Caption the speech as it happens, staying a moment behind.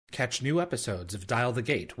Catch new episodes of Dial the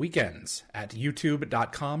Gate weekends at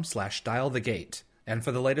youtube.com/dialthegate. And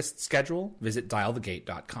for the latest schedule, visit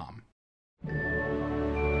dialthegate.com.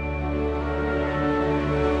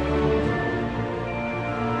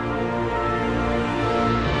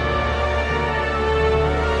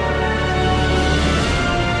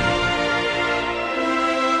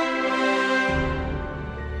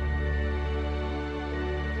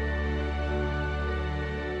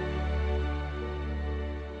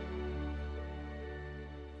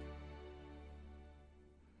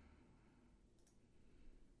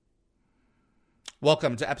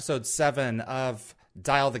 Welcome to episode 7 of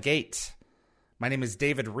Dial the Gate. My name is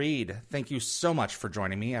David Reed. Thank you so much for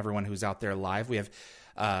joining me, everyone who's out there live. We have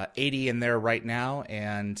 80 in there right now,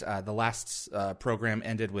 and the last program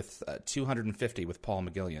ended with 250 with Paul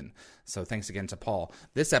McGillian. So thanks again to Paul.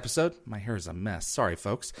 This episode, my hair is a mess. Sorry,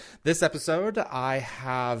 folks. This episode, I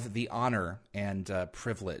have the honor and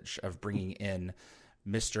privilege of bringing in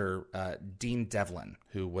Mr. Dean Devlin,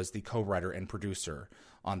 who was the co-writer and producer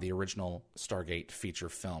on the original Stargate feature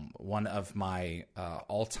film, one of my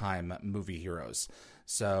all-time movie heroes.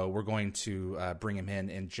 So we're going to bring him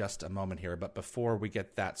in just a moment here. But before we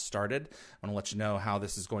get that started, I want to let you know how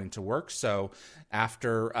this is going to work. So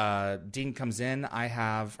after Dean comes in, I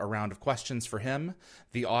have a round of questions for him.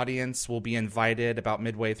 The audience will be invited about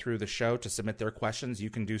midway through the show to submit their questions.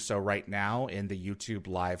 You can do so right now in the YouTube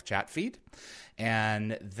live chat feed.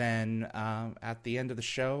 And then at the end of the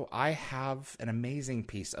show, I have an amazing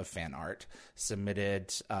piece of fan art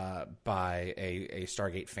submitted by a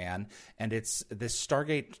Stargate fan. And it's this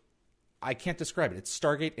Stargate, I can't describe it. It's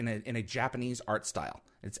Stargate in a Japanese art style.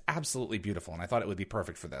 It's absolutely beautiful, and I thought it would be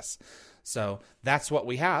perfect for this. So that's what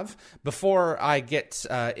we have. Before I get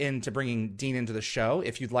into bringing Dean into the show,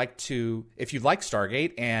 if you'd like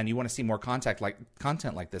Stargate and you want to see more content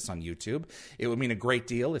like this on YouTube, it would mean a great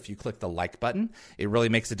deal if you click the like button. It really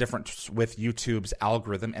makes a difference with YouTube's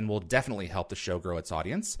algorithm and will definitely help the show grow its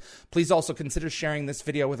audience. Please also consider sharing this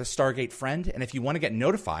video with a Stargate friend, and if you want to get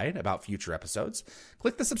notified about future episodes,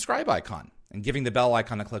 click the subscribe icon. And giving the bell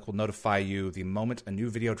icon a click will notify you the moment a new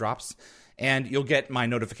video drops, and you'll get my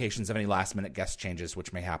notifications of any last-minute guest changes,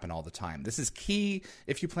 which may happen all the time. This is key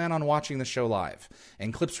if you plan on watching the show live,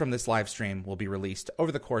 and clips from this live stream will be released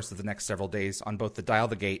over the course of the next several days on both the Dial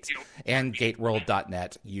the Gate and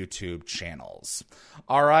GateWorld.net YouTube channels.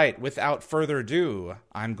 All right, without further ado,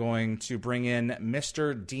 I'm going to bring in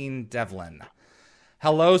Mr. Dean Devlin.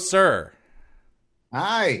 Hello, sir.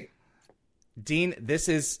 Hi. Dean, this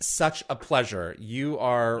is such a pleasure. You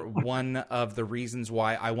are one of the reasons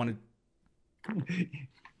why I wanted...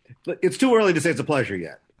 It's too early to say it's a pleasure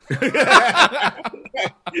yet.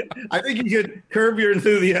 I think you should curb your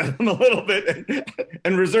enthusiasm a little bit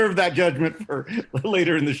and reserve that judgment for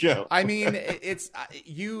later in the show. I mean, it's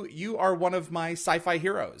you are one of my sci-fi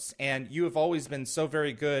heroes, and you have always been so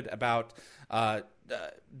very good about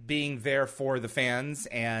being there for the fans,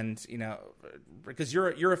 and because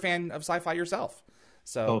you're a fan of sci-fi yourself.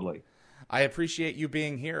 So totally. I appreciate you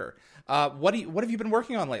being here. What have you been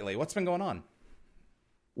working on lately? What's been going on?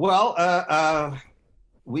 Well,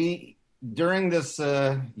 we during this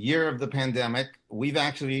year of the pandemic, we've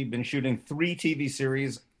actually been shooting 3 TV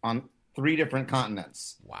series on 3 different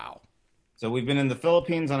continents. Wow. So we've been in the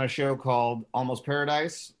Philippines on a show called Almost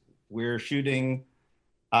Paradise. We're shooting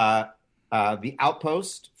The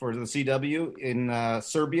Outpost for the CW in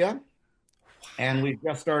Serbia. And we've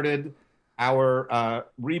just started our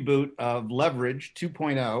reboot of Leverage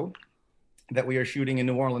 2.0 that we are shooting in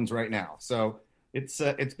New Orleans right now. So it's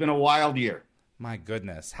been a wild year. My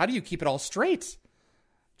goodness. How do you keep it all straight?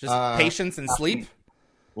 Just patience and sleep?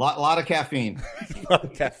 Lot of caffeine. A lot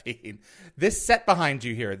of caffeine. This set behind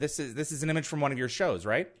you here, this is an image from one of your shows,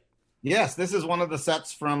 right? Yes, this is one of the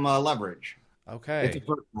sets from Leverage. Okay. It's a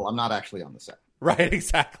virtual. I'm not actually on the set. Right,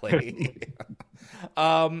 exactly.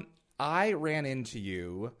 I ran into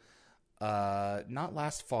you not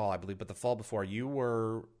last fall, I believe, but the fall before. You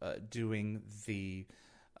were doing the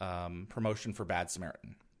promotion for Bad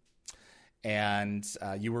Samaritan. And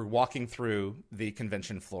you were walking through the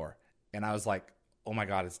convention floor. And I was like, oh my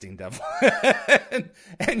God, it's Dean Devlin.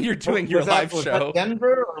 and you're doing your live show. Was that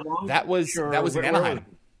Denver or Long That was in Anaheim.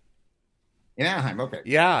 In Anaheim, okay.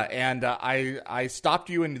 Yeah, and I stopped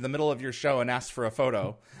you in the middle of your show and asked for a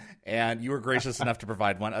photo. And you were gracious enough to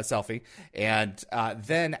provide one, a selfie. And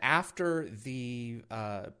then after the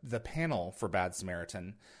panel for Bad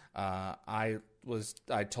Samaritan, I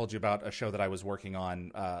told you about a show that I was working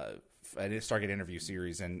on, a Stargate interview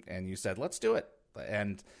series, and you said, let's do it.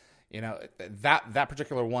 And that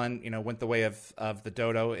particular one, went the way of the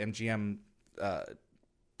Dodo. MGM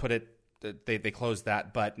put it they closed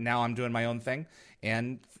that. But now I'm doing my own thing,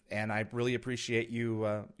 and I really appreciate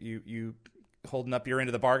you you holding up your end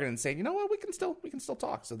of the bargain and saying, you know what, we can still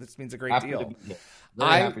talk. So this means a great deal.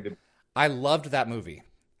 I loved that movie.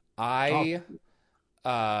 It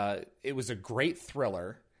was a great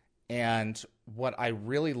thriller. And what I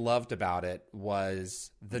really loved about it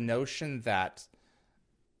was the notion that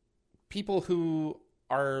people who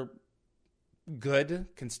are good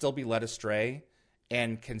can still be led astray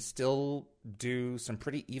and can still do some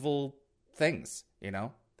pretty evil things, you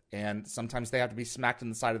know? And sometimes they have to be smacked in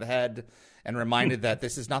the side of the head and reminded that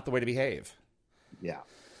this is not the way to behave. Yeah.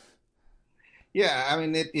 Yeah, I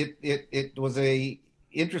mean, it was a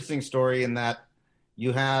interesting story in that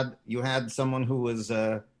you had someone who was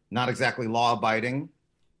not exactly law-abiding,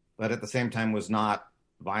 but at the same time was not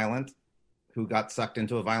violent, who got sucked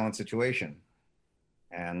into a violent situation.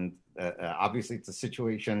 And obviously it's a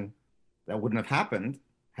situation that wouldn't have happened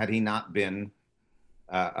had he not been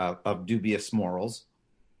of dubious morals.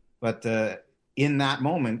 But in that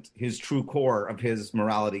moment, his true core of his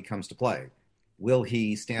morality comes to play. Will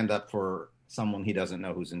he stand up for someone he doesn't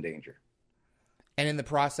know who's in danger? And in the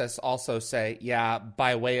process also say, yeah,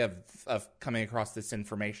 by way of coming across this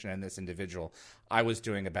information and this individual, I was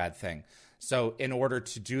doing a bad thing. So in order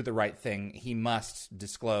to do the right thing, he must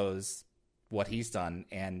disclose what he's done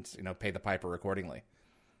and, you know, pay the piper accordingly.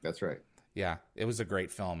 That's right. Yeah, it was a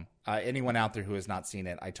great film. Anyone out there who has not seen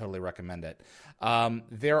it, I totally recommend it.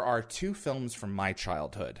 There are two films from my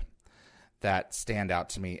childhood that stand out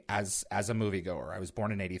to me as a moviegoer. I was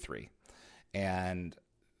born in '83, and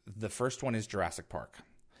the first one is Jurassic Park,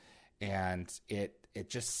 and it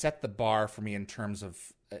just set the bar for me in terms of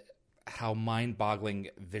how mind-boggling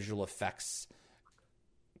visual effects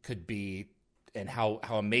could be and how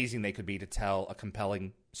amazing they could be to tell a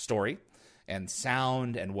compelling story. And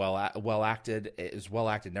sound and well acted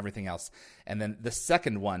and everything else. And then the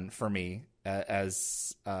second one for me,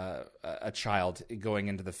 as a child going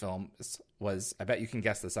into the film, was, I bet you can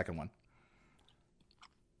guess the second one.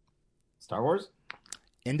 Star Wars?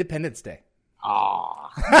 Independence Day.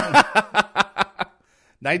 Ah.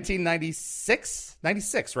 1996,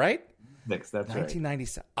 96, right? That's right.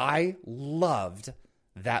 1997. I loved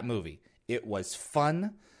that movie. It was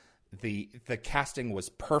fun. The casting was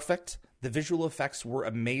perfect. The visual effects were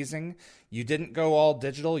amazing. You didn't go all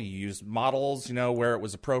digital. You used models, you know, where it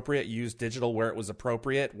was appropriate. You used digital where it was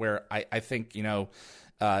appropriate, where I think, you know,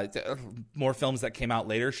 more films that came out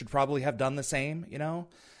later should probably have done the same, you know.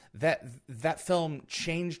 That film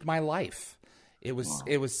changed my life. It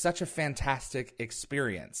was such a fantastic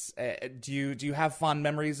experience. Do you have fond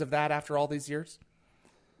memories of that after all these years?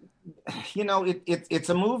 You know, it's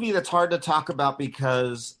a movie that's hard to talk about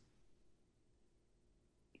because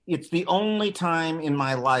it's the only time in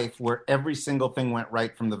my life where every single thing went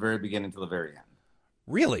right from the very beginning to the very end.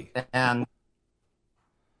 Really? And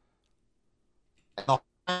the whole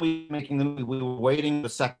time we were making the movie, we were waiting for the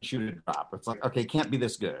second shoe to drop. It's like, okay, it can't be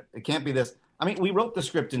this good. It can't be this. I mean, we wrote the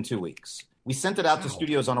script in 2 weeks. We sent it out to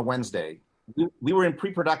studios on a Wednesday. We were in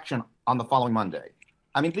pre-production on the following Monday.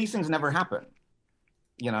 I mean, these things never happen,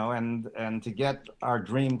 you know, and to get our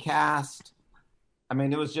dream cast, I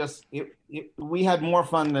mean, it was just, we had more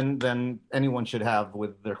fun than anyone should have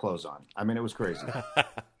with their clothes on. I mean, it was crazy.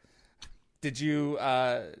 Did you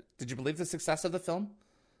believe the success of the film?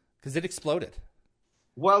 Because it exploded.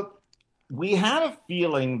 Well, we had a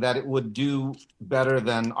feeling that it would do better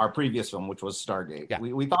than our previous film, which was Stargate. Yeah.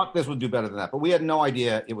 We thought this would do better than that, but we had no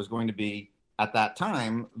idea it was going to be, at that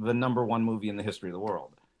time, the #1 movie in the history of the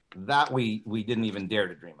world. That we didn't even dare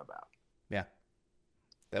to dream about. Yeah.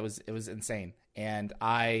 It was insane. And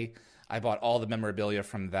I bought all the memorabilia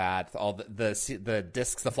from that, all the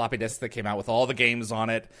discs, the floppy disks that came out with all the games on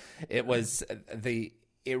it.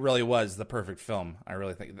 It really was the perfect film. I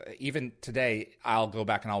really think even today I'll go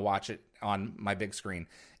back and I'll watch it on my big screen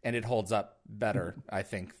and it holds up better, I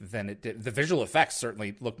think, than it did. The visual effects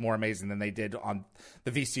certainly look more amazing than they did on the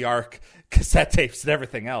VCR cassette tapes and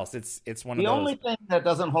everything else. It's one of those. The only thing that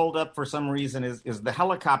doesn't hold up for some reason is the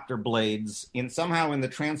helicopter blades. Somehow in the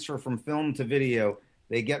transfer from film to video,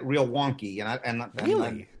 they get real wonky. And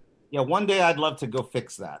really? Yeah, one day I'd love to go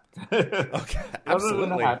fix that. Okay,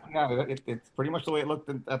 absolutely. It's pretty much the way it looked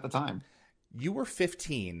at the time. You were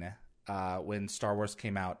 15 when Star Wars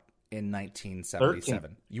came out in 1977.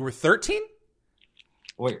 13. You were 13?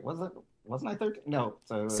 Wait, wasn't I 13? No.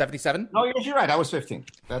 77? No, you're right. I was 15.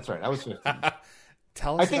 That's right. I was 15.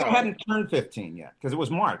 Tell us. I think I hadn't turned 15 yet because it was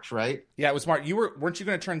March, right? Yeah, it was March. Weren't you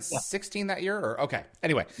going to turn 16 that year? Or okay.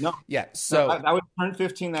 Anyway. No. Yeah. So I would turn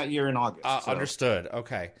 15 that year in August. Understood.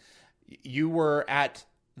 Okay. You were at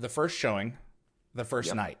the first showing, the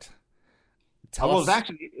first night. Tell Well, us.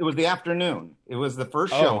 it was the afternoon. It was the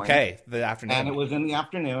first Oh, showing, okay. The and it afternoon. was in the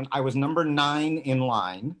afternoon. I was number 9 in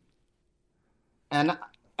line, and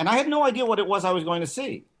I had no idea what it was I was going to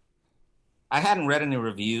see. I hadn't read any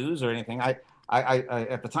reviews or anything. I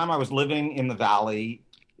at the time I was living in the Valley,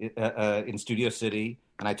 in Studio City,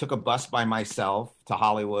 and I took a bus by myself to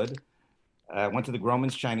Hollywood. Went to the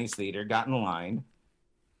Grauman's Chinese Theater, got in line,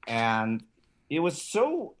 and it was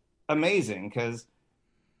so amazing because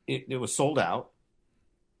it was sold out.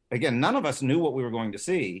 Again, none of us knew what we were going to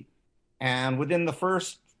see, and within the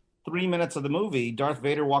first 3 minutes of the movie, Darth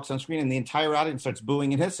Vader walks on screen, and the entire audience starts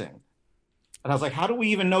booing and hissing. And I was like, how do we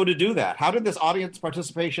even know to do that? How did this audience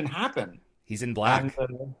participation happen? He's in And black.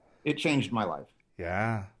 it changed my life.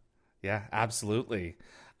 Yeah. Yeah, absolutely.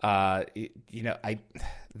 I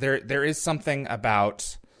there is something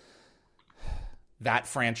about that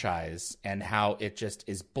franchise and how it just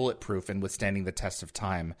is bulletproof and withstanding the test of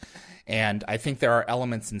time. And I think there are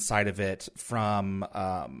elements inside of it from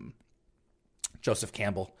Joseph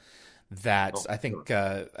Campbell that I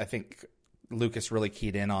think Lucas really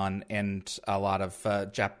keyed in on, and a lot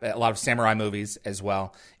of samurai movies as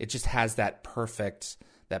well. It just has that perfect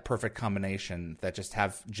combination that just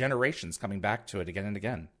have generations coming back to it again and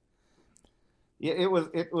again. Yeah, it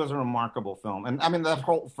was a remarkable film, and I mean that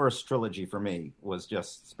whole first trilogy for me was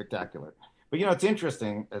just spectacular. But it's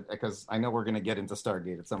interesting because I know we're going to get into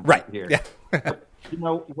Stargate at some point Right. here. Yeah. But,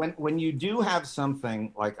 when you do have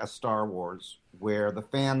something like a Star Wars where the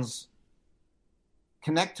fans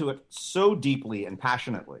connect to it so deeply and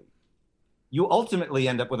passionately, you ultimately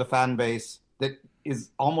end up with a fan base that is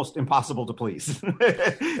almost impossible to please.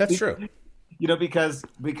 That's true. Because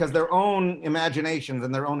their own imaginations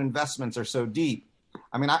and their own investments are so deep.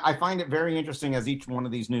 I mean, I find it very interesting as each one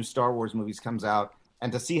of these new Star Wars movies comes out,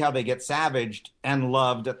 and to see how they get savaged and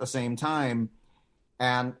loved at the same time.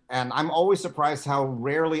 And I'm always surprised how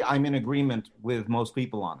rarely I'm in agreement with most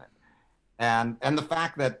people on it. And the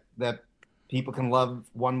fact that people can love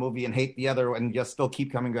one movie and hate the other and just still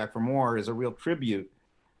keep coming back for more is a real tribute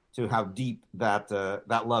to how deep that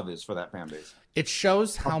love is for that fan base. It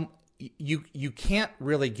shows how you can't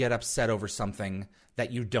really get upset over something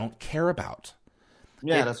that you don't care about.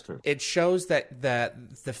 Yeah, that's true. It shows that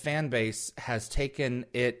the fan base has taken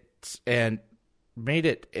it and made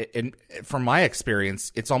it, from my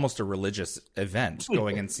experience, it's almost a religious event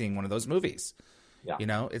going and seeing one of those movies.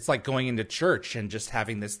 Yeah. It's like going into church and just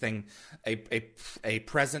having this thing, a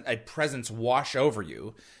presence wash over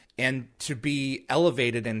you, and to be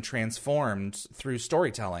elevated and transformed through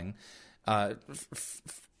storytelling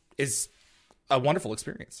is a wonderful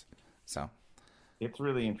experience. So it's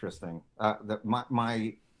really interesting. That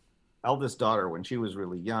my eldest daughter, when she was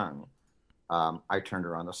really young, I turned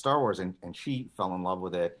her on to Star Wars, and she fell in love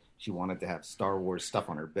with it. She wanted to have Star Wars stuff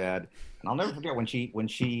on her bed, and I'll never forget when she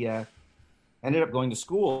ended up going to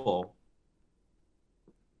school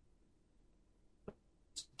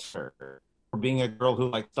for being a girl who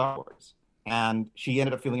liked Star Wars. And she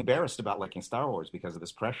ended up feeling embarrassed about liking Star Wars because of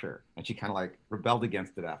this pressure. And she kind of like rebelled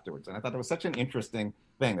against it afterwards. And I thought it was such an interesting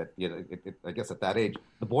thing that, I guess at that age,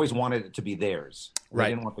 the boys wanted it to be theirs. Right.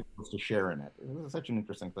 They didn't want the girls to share in it. It was such an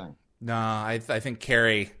interesting thing. No, I think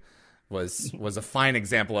Carrie was a fine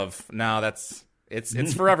example of,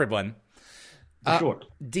 it's for everyone. For sure.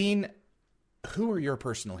 Dean, who are your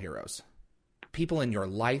personal heroes? People in your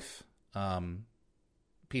life,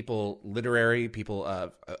 people literary, people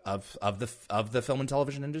of the film and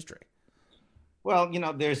television industry? Well,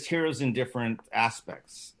 there's heroes in different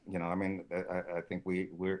aspects. I mean, I think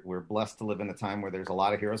we're blessed to live in a time where there's a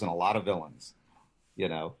lot of heroes and a lot of villains,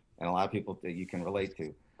 and a lot of people that you can relate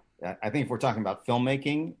to. I think if we're talking about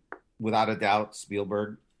filmmaking, without a doubt,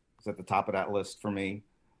 Spielberg is at the top of that list for me.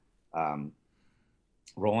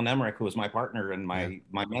 Roland Emmerich, who was my partner and my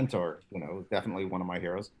mentor, definitely one of my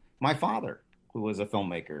heroes. My father, who was a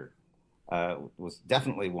filmmaker, was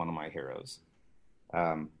definitely one of my heroes.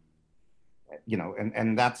 And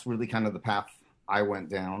that's really kind of the path I went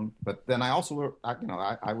down. But then I also,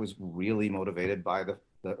 I was really motivated by the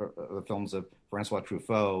films of Francois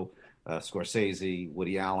Truffaut, Scorsese,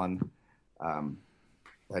 Woody Allen,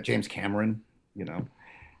 James Cameron,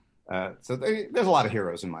 So there's a lot of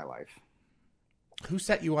heroes in my life. Who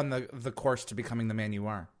set you on the course to becoming the man you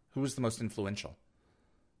are? Who was the most influential?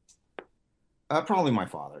 Probably my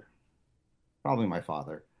father.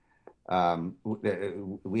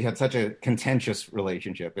 We had such a contentious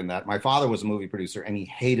relationship in that my father was a movie producer and he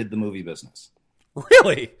hated the movie business.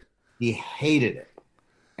 Really? He hated it.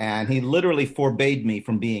 And he literally forbade me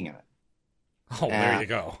from being in it. Oh, there you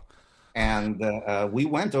go. And we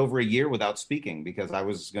went over a year without speaking because I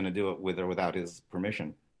was going to do it with or without his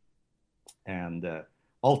permission. and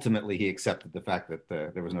ultimately he accepted the fact that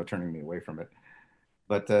there was no turning me away from it.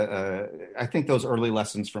 But I think those early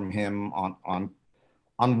lessons from him on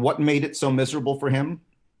what made it so miserable for him,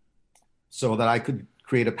 so that I could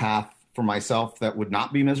create a path for myself that would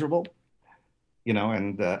not be miserable,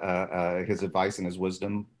 and his advice and his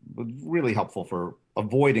wisdom was really helpful for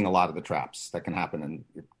avoiding a lot of the traps that can happen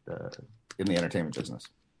in the entertainment business.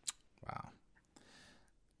 Wow.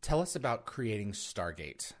 Tell us about creating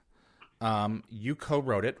Stargate. You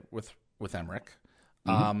co-wrote it with Emmerich.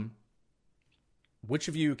 Mm-hmm. Which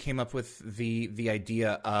of you came up with the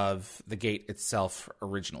idea of the gate itself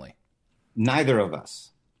originally? Neither of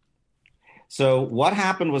us. So what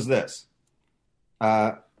happened was this.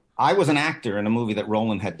 I was an actor in a movie that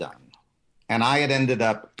Roland had done. And I had ended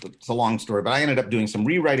up, it's a long story, but I ended up doing some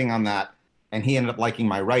rewriting on that. And he ended up liking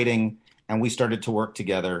my writing. And we started to work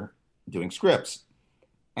together doing scripts.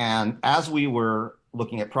 And as we were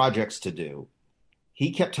looking at projects to do,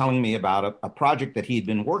 he kept telling me about a project that he had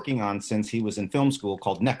been working on since he was in film school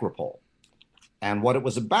called Necropole. And what it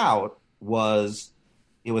was about was,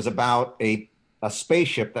 it was about a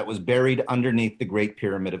spaceship that was buried underneath the Great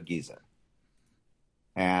Pyramid of Giza.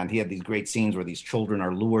 And he had these great scenes where these children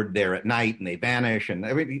are lured there at night and they vanish and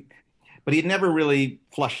everything. But he'd never really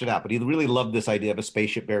flushed it out. But he really loved this idea of a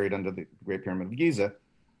spaceship buried under the Great Pyramid of Giza.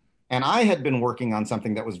 And I had been working on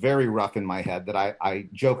something that was very rough in my head that I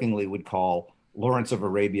jokingly would call Lawrence of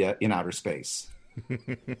Arabia in outer space.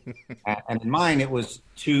 And in mine, it was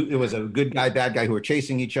a good guy, bad guy who were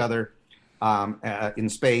chasing each other in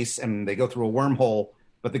space, and they go through a wormhole.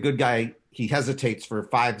 But the good guy, he hesitates for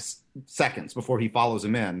 5 seconds before he follows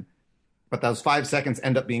him in. But those 5 seconds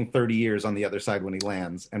end up being 30 years on the other side when he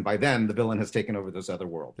lands. And by then, the villain has taken over this other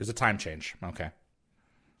world. There's a time change. Okay.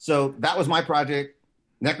 So that was my project.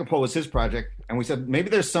 Necropole was his project. And we said, maybe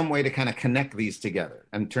there's some way to kind of connect these together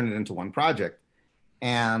and turn it into one project.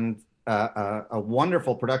 And a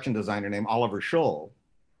wonderful production designer named Oliver Scholl,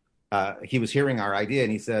 he was hearing our idea,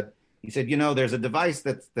 and he said, there's a device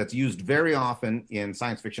that's used very often in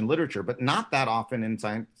science fiction literature, but not that often in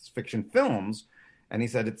science fiction films. And he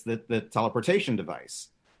said, it's the teleportation device.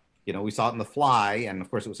 We saw it in The Fly, and of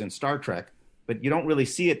course it was in Star Trek, but you don't really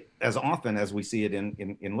see it as often as we see it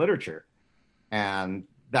in literature. And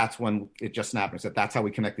that's when it just snapped and said, that's how we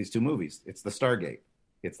connect these two movies. It's the Stargate.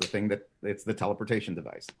 It's the teleportation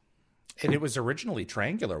device. And it was originally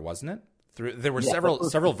triangular, wasn't it? There were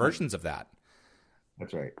several versions of that.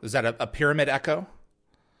 That's right. Was that a pyramid echo?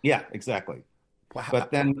 Yeah, exactly. Wow.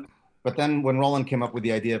 But then when Roland came up with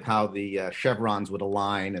the idea of how the chevrons would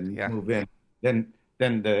align and move in, then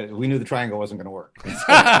we knew the triangle wasn't going to work.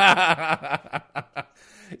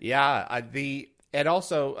 Yeah, and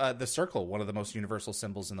also the circle, one of the most universal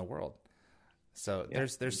symbols in the world. So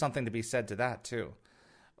there's something to be said to that too.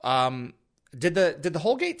 Did the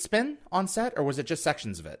whole gate spin on set, or was it just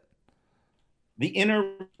sections of it? The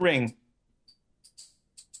inner ring.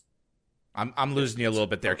 I'm losing you a little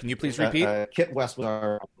bit there. Can you please repeat? Kit West was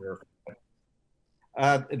our.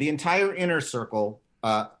 The entire inner circle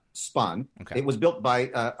spun. Okay. It was built by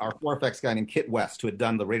our 4FX guy named Kit West, who had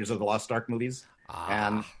done the Raiders of the Lost Ark movies,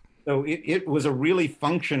 and so it was a really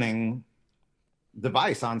functioning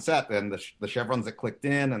device on set, and the chevrons that clicked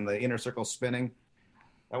in and the inner circle spinning.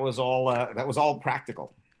 That was all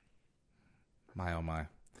practical. My oh my.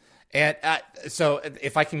 And so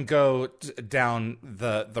if I can go down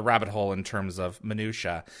the rabbit hole in terms of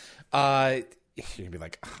minutia, you'd be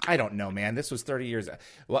like, I don't know, man. This was 30 years.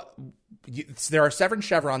 Well, there are 7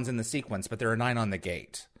 chevrons in the sequence, but there are 9 on the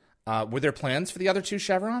gate. Were there plans for the other 2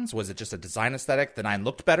 chevrons? Was it just a design aesthetic? The 9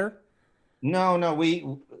 looked better? No.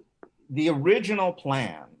 The original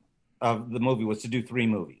plan of the movie was to do 3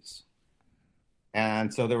 movies.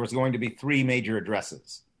 And so there was going to be 3 major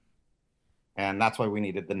addresses. And that's why we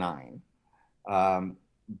needed the 9.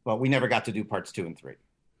 But we never got to do parts 2 and 3.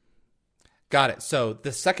 Got it. So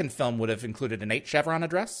the second film would have included an 8 chevron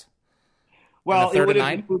address? Well, it would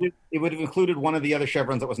have included one of the other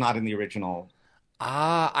chevrons that was not in the original.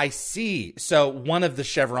 Ah, I see. So one of the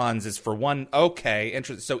chevrons is for one. Okay,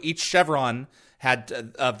 interesting. So each chevron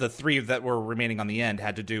had, of the 3 that were remaining on the end,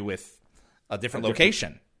 had to do with a different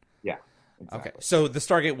location. Yeah. Exactly. Okay. So the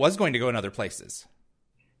Stargate was going to go in other places.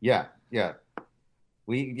 Yeah.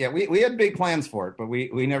 We had big plans for it, but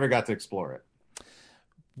we never got to explore it.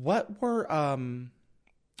 What were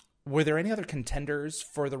there any other contenders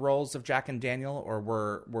for the roles of Jack and Daniel, or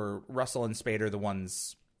were Russell and Spader the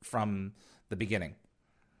ones from the beginning?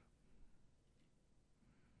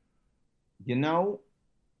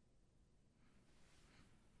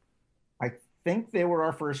 I think they were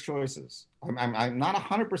our first choices. I'm not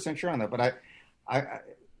 100% sure on that, but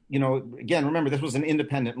again, remember, this was an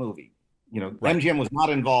independent movie. Right. MGM was not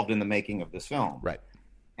involved in the making of this film. Right.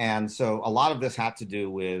 And so a lot of this had to do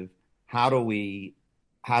with how do we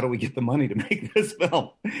get the money to make this film?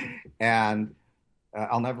 And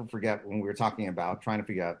I'll never forget when we were talking about trying to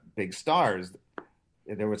figure out big stars,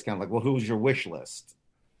 there was kind of like, well, who's your wish list?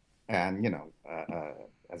 And,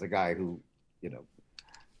 as a guy who,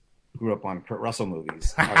 grew up on Kurt Russell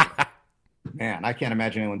movies, man, I can't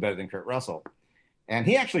imagine anyone better than Kurt Russell. And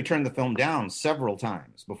he actually turned the film down several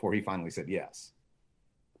times before he finally said yes.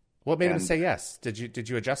 What made him say yes? Did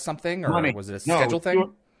you adjust something, or money. Was it a schedule thing?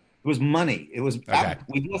 It was money. It was. Okay.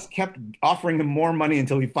 We just kept offering him more money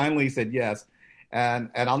until he finally said yes. And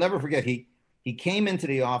I'll never forget. He came into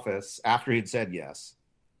the office after he'd said yes,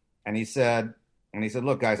 and he said,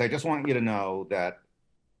 "Look, guys, I just want you to know that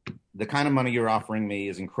the kind of money you're offering me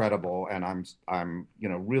is incredible, and I'm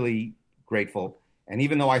really grateful. And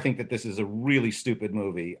even though I think that this is a really stupid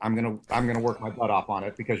movie, I'm gonna work my butt off on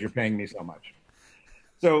it because you're paying me so much."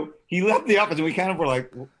 So he left the office, and we kind of were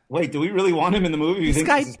like, "Wait, do we really want him in the movie?" This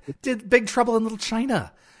guy did Big Trouble in Little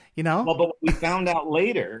China, Well, but what we found out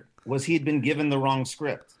later was he'd been given the wrong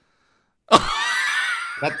script.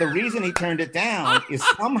 That the reason he turned it down is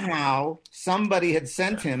somehow somebody had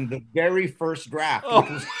sent him the very first draft,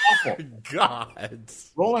 which was awful. God.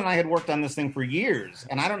 Roland and I had worked on this thing for years,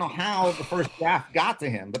 and I don't know how the first draft got to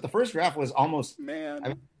him, but the first draft was almost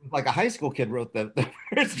like a high school kid wrote the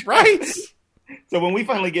first draft. Right. So when we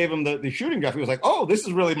finally gave him the shooting draft, he was like, "Oh, this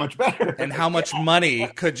is really much better." And how much money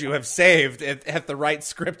could you have saved at the right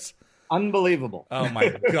script? Unbelievable. Oh,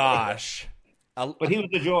 my gosh. But he was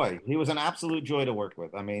a joy. He was an absolute joy to work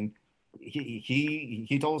with. I mean,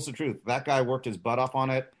 he told us the truth. That guy worked his butt off on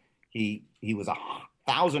it. He was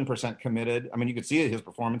 1,000% committed. I mean, you could see his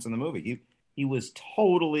performance in the movie. He was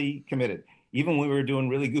totally committed. Even when we were doing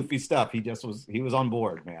really goofy stuff, he was on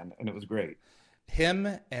board, man, and it was great. Him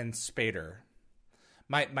and Spader.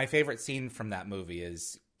 My favorite scene from that movie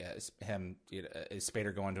is him, is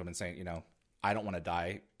Spader going to him and saying, I don't want to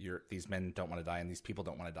die. These men don't want to die, and these people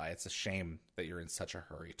don't want to die. It's a shame that you're in such a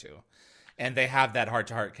hurry to. And they have that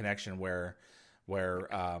heart-to-heart connection where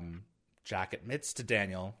Jack admits to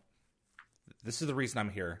Daniel, "This is the reason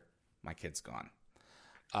I'm here. My kid's gone."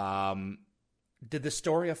 Did the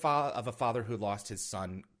story of a father who lost his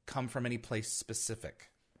son come from any place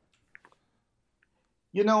specific?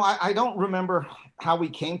 I don't remember how we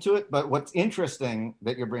came to it, but what's interesting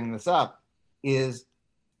that you're bringing this up is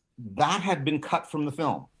that had been cut from the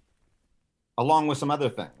film, along with some other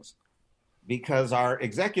things, because our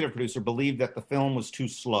executive producer believed that the film was too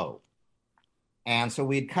slow. And so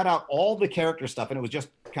we had cut out all the character stuff, and it was just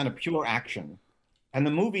kind of pure action. And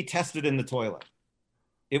the movie tested in the toilet.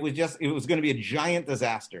 It was going to be a giant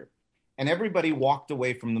disaster. And everybody walked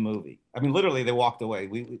away from the movie. I mean, literally, they walked away.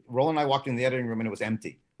 Roland and I walked in the editing room, and it was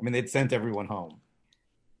empty. I mean, they'd sent everyone home.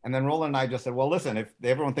 And then Roland and I just said, "Well, listen, if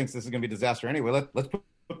everyone thinks this is going to be a disaster anyway, let's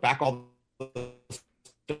put back all the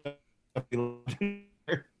stuff."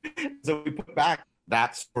 So we put back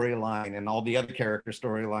that storyline and all the other character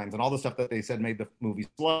storylines and all the stuff that they said made the movie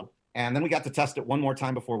slow. And then we got to test it one more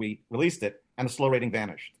time before we released it, and the slow rating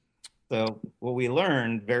vanished. So what we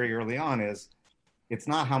learned very early on is it's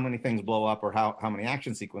not how many things blow up or how many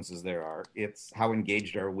action sequences there are. It's how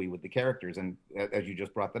engaged are we with the characters. And as you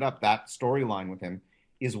just brought that up, that storyline with him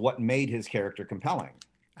is what made his character compelling.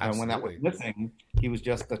 And when that was missing, he was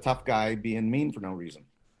just a tough guy being mean for no reason.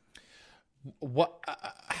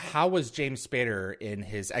 How was James Spader in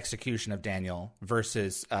his execution of Daniel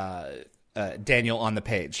versus Daniel on the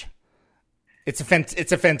page? It's a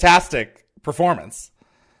fantastic performance.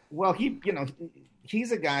 Well,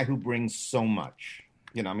 he's a guy who brings so much.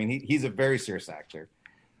 He's a very serious actor.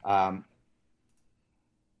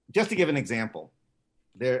 Just to give an example,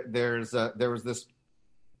 there was this.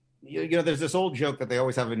 There's this old joke that they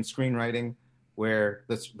always have in screenwriting where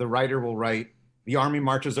the writer will write, "The army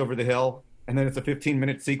marches over the hill," and then it's a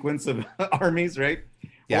 15-minute sequence of armies, right?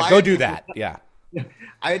 Yeah, go do that. Yeah.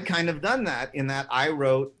 I had kind of done that in that I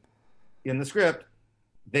wrote in the script,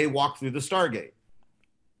 "They walk through the Stargate."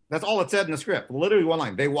 That's all it said in the script. Literally one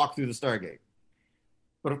line, "They walk through the Stargate."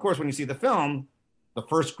 But of course, when you see the film, the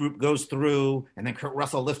first group goes through, and then Kurt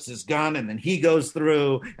Russell lifts his gun, and then he goes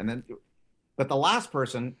through, but the last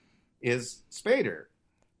person is Spader.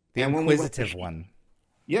 The inquisitive one.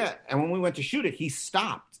 Yeah, and when we went to shoot it, he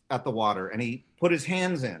stopped at the water, and he put his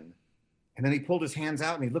hands in, and then he pulled his hands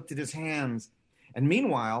out, and he looked at his hands. And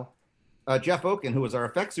meanwhile, Jeff Oken, who was our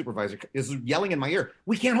effects supervisor, is yelling in my ear,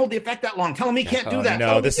 "We can't hold the effect that long. Tell him he can't do that."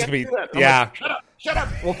 No, this is going to be, yeah. Like, shut up.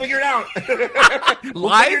 We'll figure it out.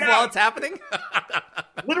 Live while it's happening?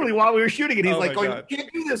 literally while we were shooting it, he's Oh like my going, God. "We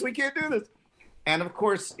can't do this. We can't do this." And of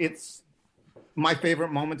course, it's my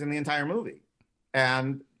favorite moment in the entire movie,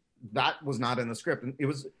 and that was not in the script. And it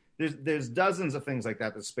was there's dozens of things like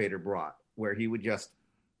that Spader brought, where he would just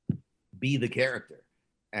be the character,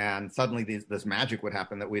 and suddenly this magic would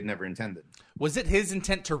happen that we'd never intended. Was it his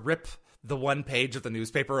intent to rip the one page of the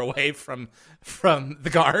newspaper away from the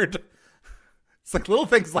guard? It's like little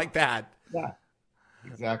things like that. Yeah,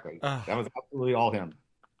 exactly. That was absolutely all him.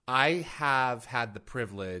 I have had the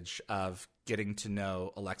privilege of getting to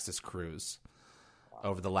know Alexis Cruz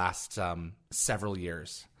over the last several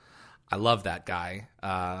years. I love that guy.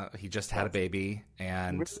 He just had a baby,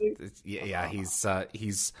 and yeah,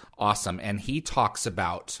 he's awesome. And he talks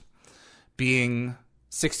about being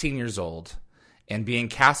 16 years old and being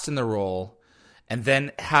cast in the role, and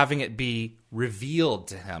then having it be revealed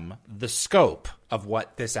to him the scope of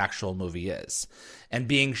what this actual movie is, and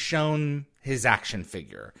being shown his action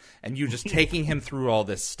figure, and you just taking him through all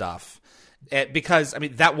this stuff. Because, I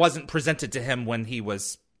mean, that wasn't presented to him when he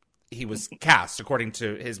was cast, according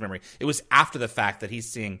to his memory. It was after the fact that he's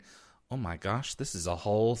seeing, oh my gosh, this is a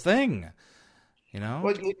whole thing, you know?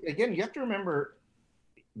 Well, again, you have to remember,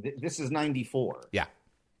 this is 94. Yeah.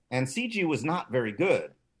 And CG was not very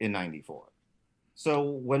good in 94. So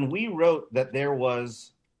when we wrote that there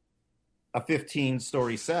was a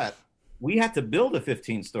 15-story set, we had to build a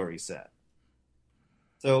 15-story set.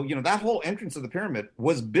 So, that whole entrance of the pyramid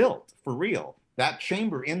was built for real. That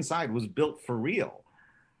chamber inside was built for real.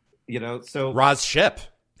 So Ra's ship,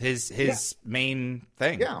 his main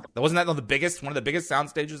thing. Yeah. Wasn't that one of the biggest sound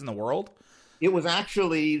stages in the world? It was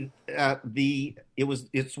actually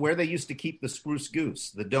it's where they used to keep the Spruce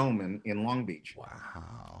Goose, the dome in Long Beach.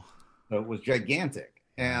 Wow. So it was gigantic.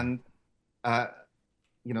 And, I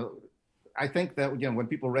think that, when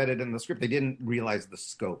people read it in the script, they didn't realize the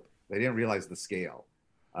scope. They didn't realize the scale.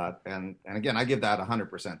 And again, I give that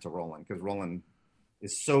 100% to Roland, because Roland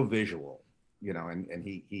is so visual, and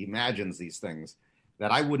he imagines these things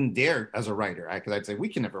that I wouldn't dare as a writer, because I'd say, we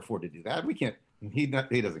can never afford to do that. We can't. He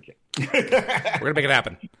doesn't care. We're gonna make it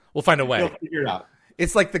happen. We'll find a way. He'll figure it out.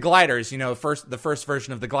 It's like the gliders, the first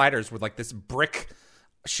version of the gliders were like this brick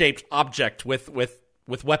shaped object with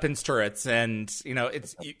weapons turrets, and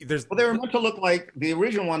there's. Well, they were meant to look like, the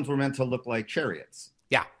original ones were meant to look like chariots.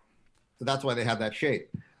 Yeah. So that's why they had that shape.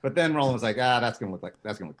 But then Roland was like, that's gonna look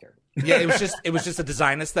terrible. Yeah, it was just a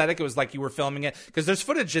design aesthetic. It was like you were filming it, because there's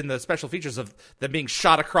footage in the special features of them being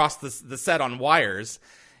shot across the set on wires.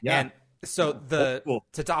 Yeah. And so Cool.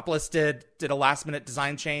 Totopoulos did a last minute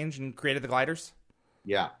design change and created the gliders.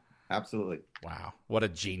 Yeah, absolutely. Wow, what a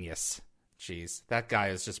genius! Jeez, that guy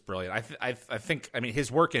is just brilliant. I think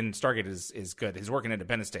his work in Stargate is good. His work in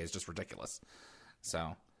Independence Day is just ridiculous.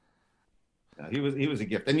 So He was a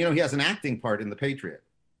gift, and he has an acting part in The Patriot.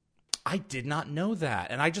 I did not know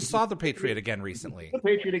that, and I just saw The Patriot again recently. The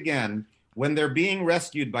Patriot again, when they're being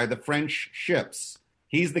rescued by the French ships.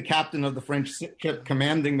 He's the captain of the French ship,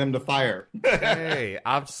 commanding them to fire. Hey,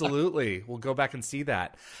 absolutely. We'll go back and see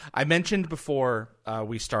that. I mentioned before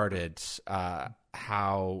we started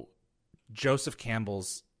how Joseph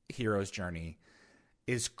Campbell's hero's journey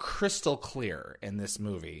is crystal clear in this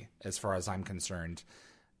movie, as far as I'm concerned,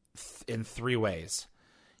 in three ways.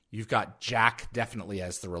 You've got Jack definitely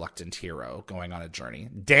as the reluctant hero going on a journey,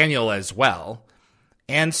 Daniel as well,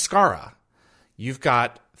 and Skara. You've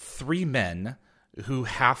got three men who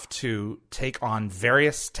have to take on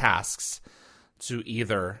various tasks to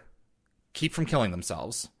either keep from killing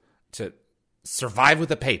themselves, to survive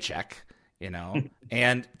with a paycheck,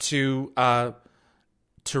 and to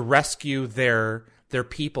rescue their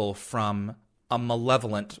people from a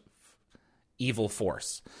malevolent evil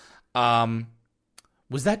force.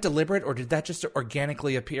 Was that deliberate, or did that just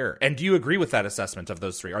organically appear? And do you agree with that assessment of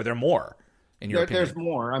those three? Are there more in your opinion? There's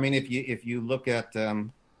more. I mean, if you look at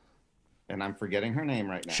and I'm forgetting her name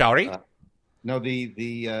right now. Shouty? No,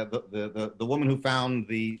 the woman who found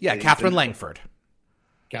the Catherine Langford.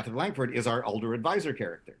 Catherine Langford is our older advisor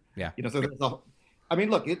character. Yeah. So there's look,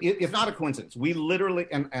 it's not a coincidence. We literally,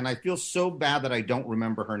 and I feel so bad that I don't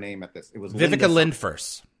remember her name at this. It was Vivica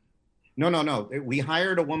Lindfors. No. We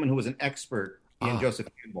hired a woman who was an expert in Joseph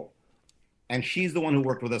Campbell, and she's the one who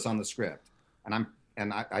worked with us on the script. And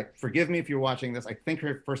I forgive me if you're watching this. I think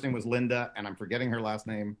her first name was Linda, and I'm forgetting her last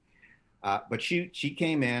name. But she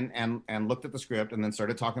came in and looked at the script and then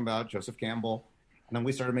started talking about Joseph Campbell. And then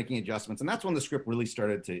we started making adjustments. And that's when the script really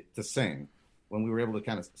started to sing, when we were able to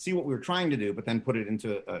kind of see what we were trying to do, but then put it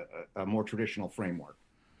into a more traditional framework.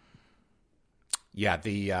 Yeah,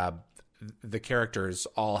 the characters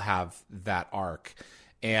all have that arc.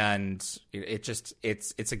 And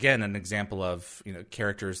it's again an example of,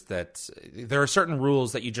 characters that there are certain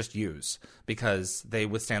rules that you just use because they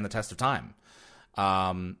withstand the test of time.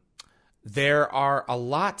 There are a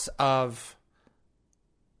lot of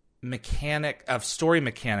story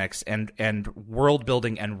mechanics and world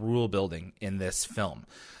building and rule building in this film.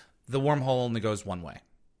 The wormhole only goes one way.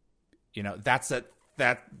 That's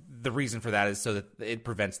that the reason for that is so that it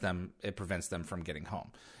prevents them from getting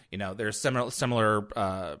home. There's similar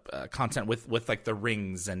content with like the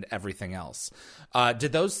rings and everything else.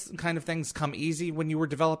 Did those kind of things come easy when you were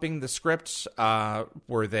developing the script?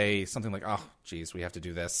 Were they something like, oh, geez, we have to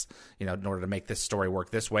do this, in order to make this story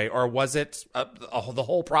work this way? Or was it the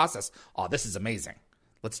whole process? Oh, this is amazing.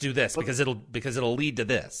 Let's do this because it'll lead to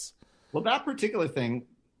this. Well, that particular thing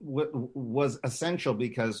was essential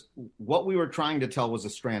because what we were trying to tell was a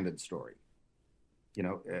stranded story.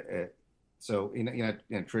 So in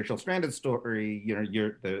a traditional stranded story,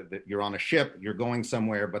 you're on a ship, you're going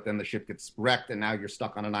somewhere, but then the ship gets wrecked, and now you're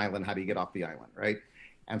stuck on an island. How do you get off the island, right?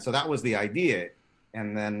 And so that was the idea.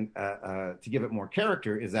 And then to give it more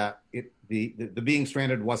character is that the being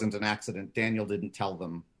stranded wasn't an accident. Daniel didn't tell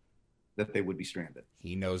them that they would be stranded.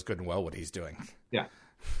 He knows good and well what he's doing. Yeah,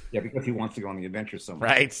 because he wants to go on the adventure somewhere.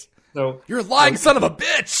 Right. So you're lying, son of a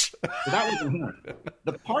bitch. So that was inherent.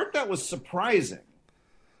 The part that was surprising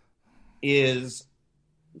is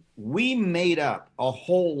we made up a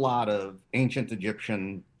whole lot of ancient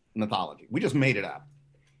Egyptian mythology. We just made it up.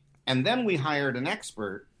 And then we hired an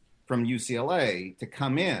expert from UCLA to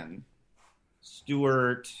come in,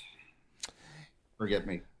 Stuart, forget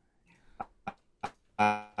me.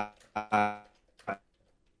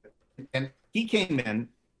 And he came in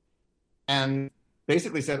and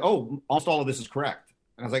basically said, oh, almost all of this is correct.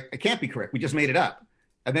 And I was like, it can't be correct. We just made it up.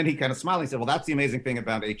 And then he kind of smiled and said, well, that's the amazing thing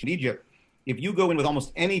about ancient Egypt. If you go in with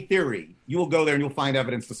almost any theory, you will go there and you'll find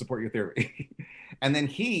evidence to support your theory. And then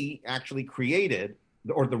he actually created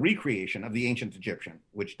the recreation of the ancient Egyptian,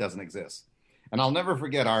 which doesn't exist. And I'll never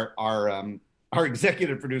forget our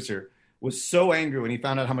executive producer was so angry when he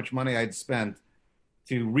found out how much money I'd spent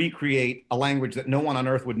to recreate a language that no one on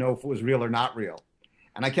earth would know if it was real or not real.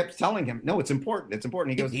 And I kept telling him, no, it's important. It's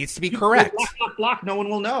important. He goes, it needs to be correct. Block, no one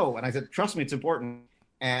will know. And I said, trust me, it's important.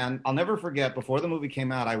 And I'll never forget, before the movie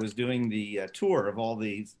came out, I was doing the tour of all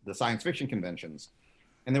the science fiction conventions.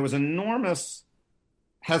 And there was enormous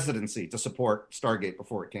hesitancy to support Stargate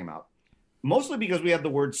before it came out, mostly because we had the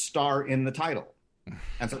word star in the title.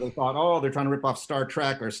 And so they thought, oh, they're trying to rip off Star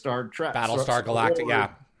Trek or Star Trek. Battlestar Galactica, yeah.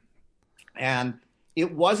 And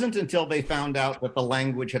it wasn't until they found out that the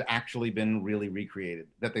language had actually been really recreated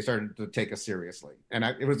that they started to take us seriously. And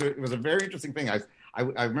it was a very interesting thing.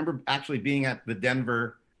 I remember actually being at the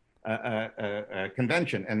Denver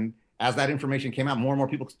convention, and as that information came out, more and more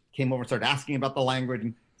people came over and started asking about the language,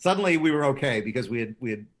 and suddenly we were okay because we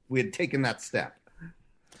had taken that step.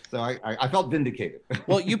 So I felt vindicated.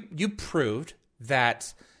 Well, you proved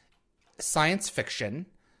that science fiction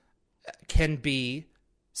can be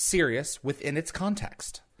serious within its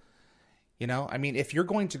context. I mean, if you're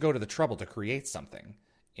going to go to the trouble to create something,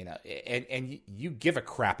 and you give a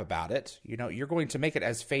crap about it, you're going to make it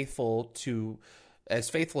as faithful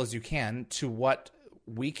as you can to what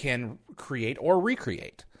we can create or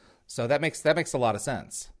recreate. So that makes a lot of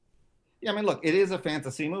sense. Yeah, I mean, look, it is a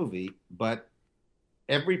fantasy movie, but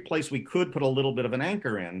every place we could put a little bit of an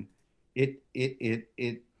anchor in, it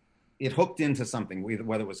hooked into something,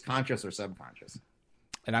 whether it was conscious or subconscious.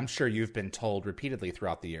 And I'm sure you've been told repeatedly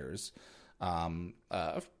throughout the years,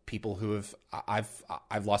 people who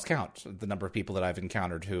I've lost count the number of people that I've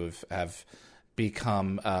encountered who have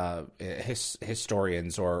become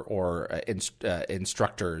historians or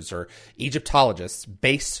instructors or Egyptologists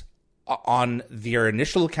based on their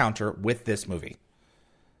initial encounter with this movie.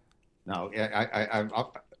 No,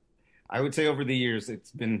 I would say over the years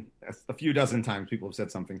it's been a few dozen times people have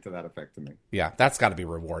said something to that effect to me. Yeah, that's got to be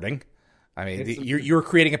rewarding. I mean, you're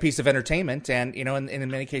creating a piece of entertainment, and in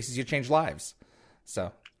many cases, you change lives.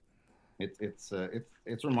 So,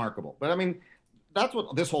 it's remarkable. But I mean, that's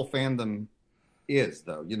what this whole fandom is,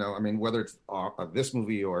 though. I mean, whether it's this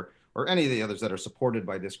movie or any of the others that are supported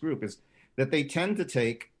by this group, is that they tend to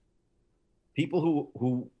take people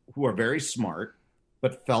who are very smart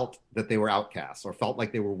but felt that they were outcasts or felt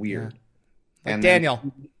like they were weird. Yeah. Like Daniel.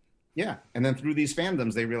 Yeah. And then through these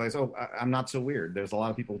fandoms, they realize, oh, I'm not so weird. There's a lot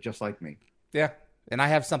of people just like me. Yeah. And I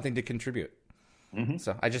have something to contribute. Mm-hmm.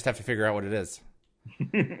 So I just have to figure out what it is.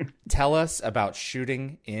 Tell us about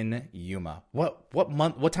shooting in Yuma. What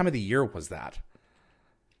month, what time of the year was that?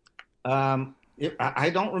 I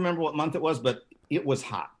don't remember what month it was, but it was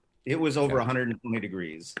hot. It was over 120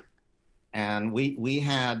 degrees. and we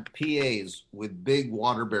had PAs with big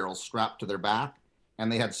water barrels strapped to their back,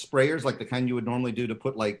 and they had sprayers like the kind you would normally do to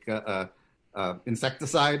put like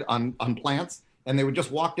insecticide on plants, and they would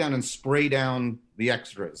just walk down and spray down the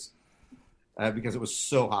extras because it was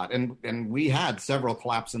so hot, and we had several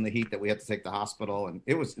collapse in the heat that we had to take to the hospital, and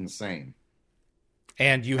it was insane.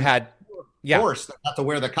 And you had horse that got to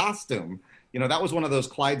wear the costume. You know, that was one of those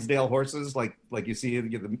Clydesdale horses, like you see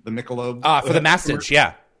the Michelob for the message,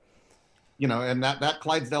 yeah. You know, and that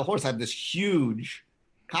Clydesdale horse had this huge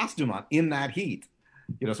costume on in that heat.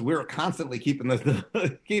 You know, so we were constantly keeping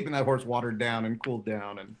keeping that horse watered down and cooled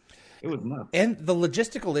down, and it was nuts. And the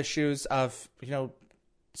logistical issues of, you know,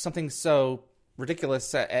 something so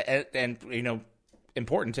ridiculous and you know,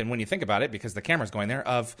 important, and when you think about it, because the camera's going there,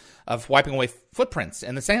 of wiping away footprints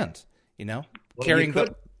in the sand, you know, carrying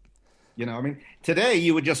the. You know, I mean, today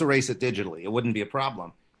you would just erase it digitally; it wouldn't be a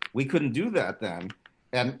problem. We couldn't do that then.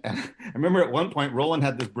 And I remember at one point, Roland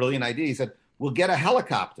had this brilliant idea. He said, "We'll get a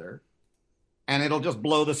helicopter, and it'll just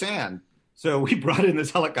blow the sand." So we brought in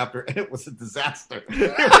this helicopter, and it was a disaster. Oh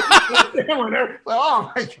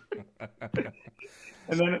my God.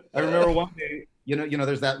 And then I remember one day, you know,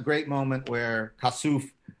 there's that great moment where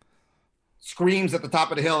Kasuf screams at the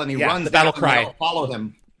top of the hill, and he runs the battle down cry. And they all follow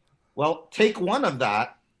him. Well, take one of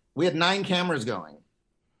that. We had 9 cameras going,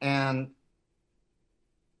 and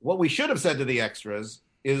what we should have said to the extras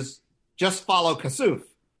is just follow Kasuf.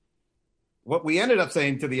 What we ended up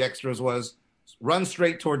saying to the extras was run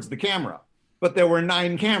straight towards the camera, but there were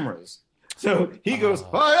 9 cameras. So he goes,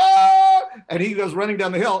 "Hi-ya!" and he goes running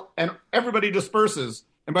down the hill, and everybody disperses.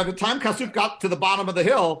 And by the time Kasuf got to the bottom of the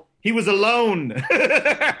hill, he was alone.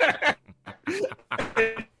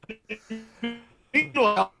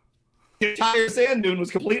 Meanwhile, the entire sand dune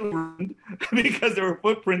was completely ruined because there were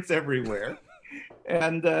footprints everywhere.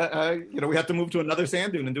 And, you know, we had to move to another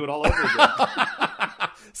sand dune and do it all over again.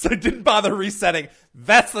 So it didn't bother resetting.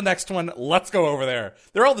 That's the next one. Let's go over there.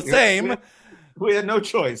 They're all the same. We had no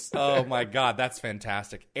choice. Oh, my God. That's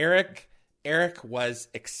fantastic. Eric was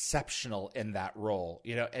exceptional in that role,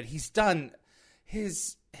 you know, and he's done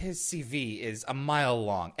his CV is a mile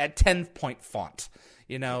long at 10-point font.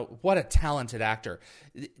 You know, what a talented actor.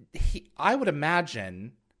 I would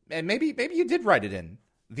imagine, and maybe you did write it in,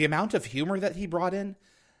 the amount of humor that he brought in,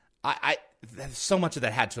 so much of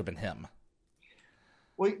that had to have been him.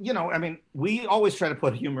 Well, you know, I mean, we always try to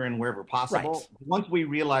put humor in wherever possible. Right. Once we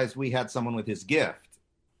realized we had someone with his gift,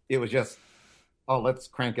 it was just, oh, let's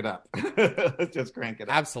crank it up. Let's just crank it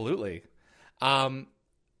up. Absolutely. I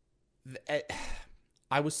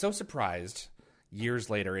was so surprised years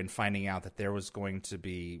later in finding out that there was going to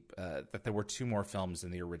be that there were 2 more films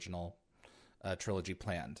in the original trilogy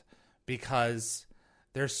planned, because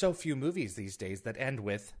there's so few movies these days that end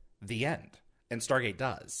with the end, and Stargate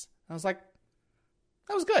does. I was like,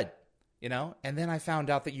 that was good, you know? And then I found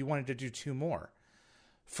out that you wanted to do 2 more.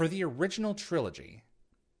 For the original trilogy,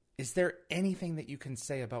 is there anything that you can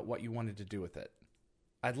say about what you wanted to do with it?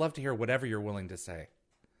 I'd love to hear whatever you're willing to say.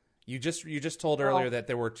 You just told earlier that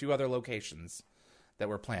there were 2 other locations that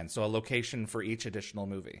were planned. So a location for each additional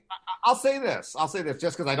movie. I'll say this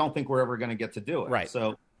just because I don't think we're ever going to get to do it. Right.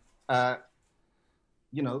 So,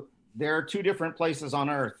 you know, there are 2 different places on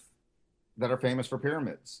Earth that are famous for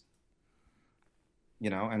pyramids. You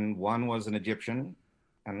know, and one was an Egyptian,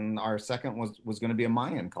 and our second was going to be a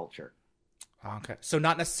Mayan culture. Okay. So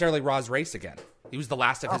not necessarily Ra's race again. He was the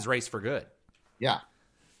last of his race for good. Yeah.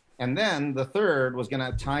 And then the third was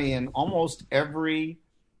going to tie in almost every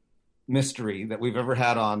mystery that we've ever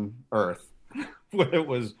had on Earth, whether it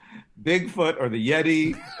was Bigfoot or the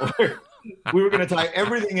Yeti, or we were going to tie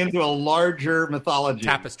everything into a larger mythology.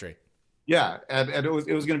 Tapestry. Yeah. And it was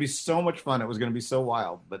going to be so much fun. It was going to be so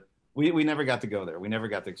wild, but we never got to go there. We never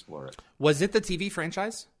got to explore it. Was it the TV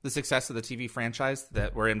franchise, the success of the TV franchise,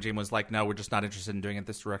 that where MGM was like, no, we're just not interested in doing it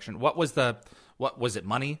this direction? What was it,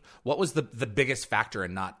 money? What was the biggest factor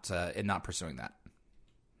in not pursuing that?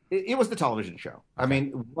 It was the television show. Okay. I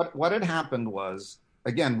mean, what had happened was,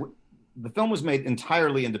 again, the film was made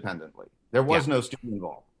entirely independently. There was no studio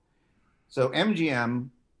involved. So MGM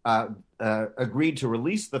agreed to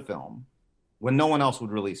release the film when no one else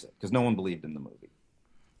would release it because no one believed in the movie.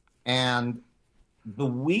 And the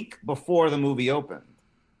week before the movie opened,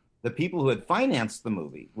 the people who had financed the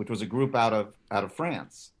movie, which was a group out of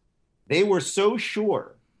France, they were so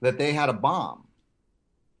sure that they had a bomb,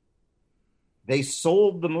 they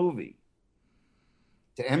sold the movie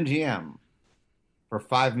to MGM for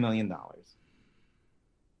 $5 million.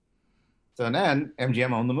 So then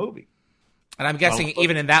MGM owned the movie. And I'm guessing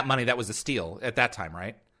even in that money, that was a steal at that time,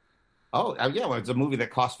 right? Oh, yeah. Well, it's a movie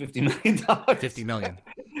that cost $50 million. $50 million.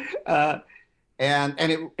 uh, and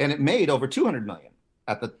it made over 200 million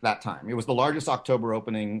at that time. It was the largest October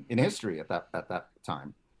opening in history at that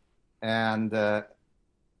time, and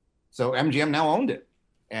so MGM now owned it,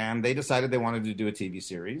 and they decided they wanted to do a TV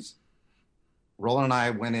series. Roland and I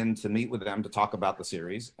went in to meet with them to talk about the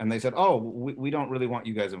series, and they said, "Oh, we don't really want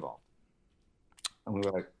you guys involved." And we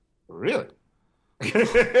were like, "Really?"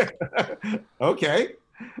 Okay.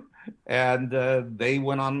 And they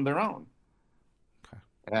went on their own. Okay.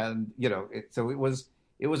 And so it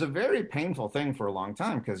was a very painful thing for a long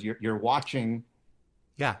time because you're watching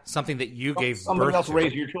something that you gave somebody birth else to.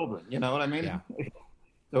 raise your children. You know what I mean? Yeah.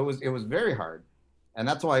 So it was very hard, and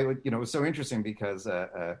that's why it was so interesting because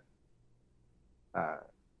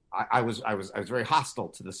I was very hostile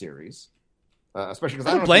to the series, especially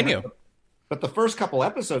because I don't blame you. But the first couple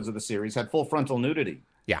episodes of the series had full frontal nudity.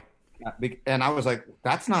 Yeah. And I was like,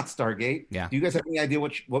 that's not Stargate. Yeah. Do you guys have any idea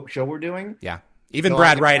what show we're doing? Yeah. Even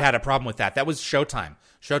Brad Wright had a problem with that. That was Showtime.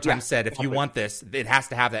 Showtime said, if you want this, it has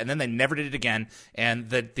to have that. And then they never did it again. And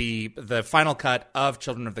the final cut of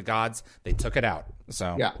Children of the Gods, they took it out.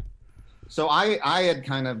 So yeah. So I had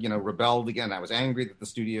kind of, rebelled again. I was angry that the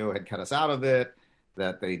studio had cut us out of it,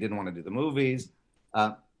 that they didn't want to do the movies.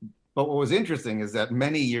 But what was interesting is that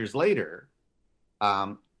many years later,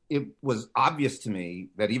 it was obvious to me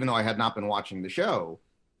that even though I had not been watching the show,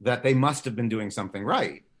 that they must have been doing something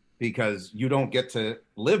right, because you don't get to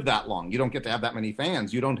live that long. You don't get to have that many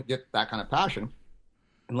fans. You don't get that kind of passion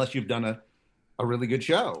unless you've done a really good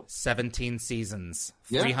show. 17 seasons,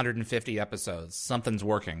 350 episodes. Something's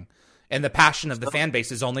working. And the passion of the fan base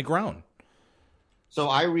has only grown. So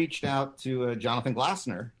I reached out to Jonathan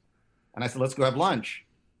Glassner, and I said, let's go have lunch.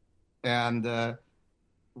 And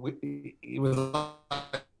he was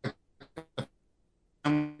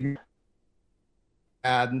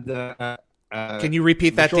and can you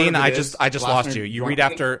repeat that, Dean? I just lost you. You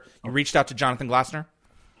reached out to Jonathan Glassner?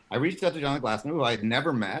 I reached out to Jonathan Glassner, who I had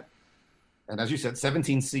never met. And as you said,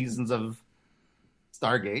 17 seasons of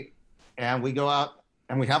Stargate. And we go out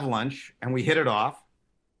and we have lunch and we hit it off.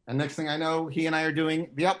 And next thing I know, he and I are doing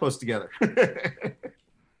The Outpost together.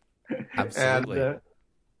 Absolutely.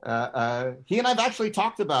 And he and I've actually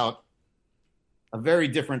talked about a very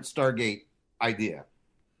different Stargate idea,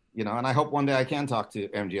 and I hope one day I can talk to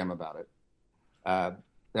MGM about it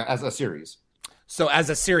as a series. So as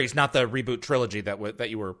a series, not the reboot trilogy that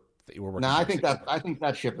you were working. No, I think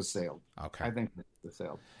that ship has sailed. Okay, I think it's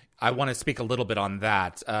sailed. I want to speak a little bit on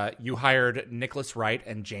that. You hired Nicholas Wright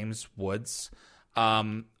and James Woods.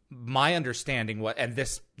 My understanding and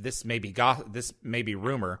this may be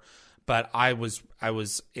rumor, but I was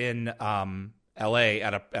in LA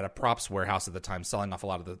at a props warehouse at the time, selling off a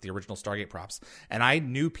lot of the original Stargate props, and I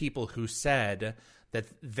knew people who said that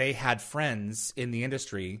they had friends in the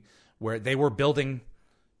industry where they were building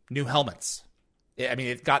new helmets. I mean,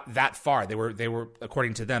 it got that far. They were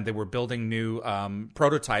according to them, they were building new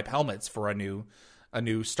prototype helmets for a new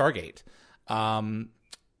Stargate.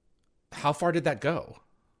 How far did that go?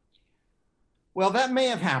 Well, that may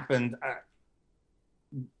have happened.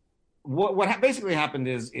 What basically happened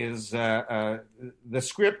is the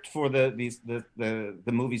script for the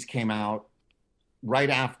movies came out right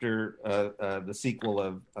after the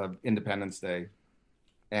sequel of Independence Day,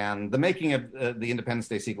 and the making of the Independence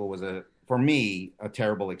Day sequel was for me a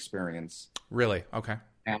terrible experience. Really? Okay.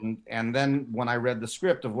 And then when I read the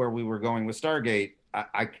script of where we were going with Stargate,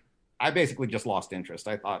 I basically just lost interest.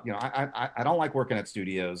 I thought, I don't like working at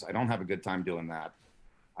studios. I don't have a good time doing that.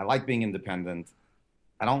 I like being independent.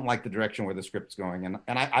 I don't like the direction where the script's going, and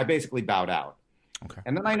I basically bowed out. Okay.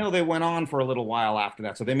 And then I know they went on for a little while after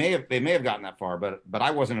that, so they may have gotten that far, but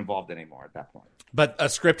I wasn't involved anymore at that point. But a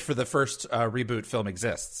script for the first reboot film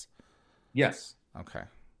exists. Yes. Okay.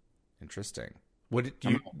 Interesting. Did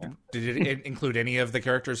it include any of the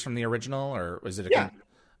characters from the original, or was it?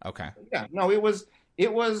 Okay. Yeah. No, it was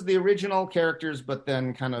the original characters, but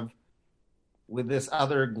then kind of with this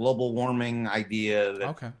other global warming idea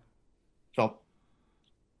that felt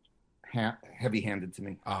heavy-handed to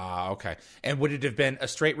me. Okay. And would it have been a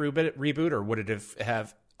straight reboot, or would it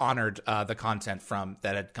have honored the content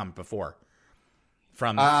that had come before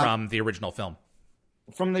from the original film?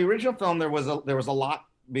 From the original film, there was a lot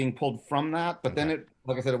being pulled from that, but then it,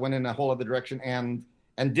 like I said, it went in a whole other direction and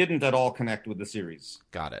didn't at all connect with the series.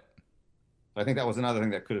 Got it. So I think that was another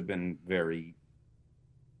thing that could have been very,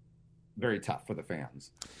 very tough for the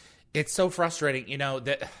fans. It's so frustrating,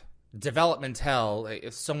 that development hell,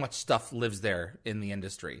 so much stuff lives there in the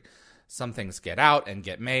industry. Some things get out and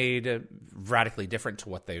get made radically different to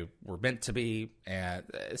what they were meant to be. And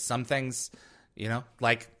some things,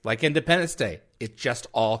 like Independence Day, it just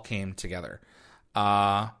all came together.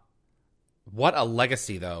 What a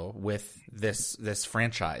legacy, though, with this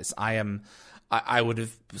franchise. I would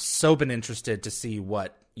have so been interested to see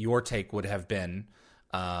what your take would have been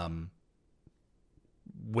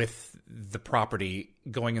with the property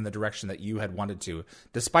going in the direction that you had wanted to,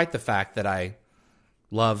 despite the fact that I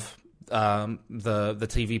love the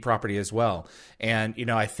TV property as well.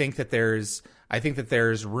 And I think that there's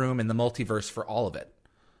room in the multiverse for all of it.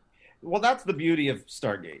 Well, that's the beauty of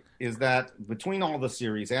Stargate, is that between all the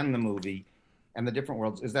series and the movie and the different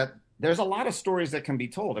worlds, is that there's a lot of stories that can be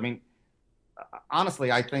told. I mean,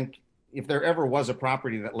 honestly, I think if there ever was a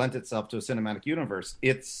property that lent itself to a cinematic universe,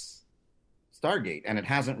 it's Stargate, and it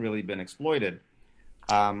hasn't really been exploited.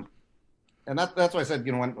 And that's why I said,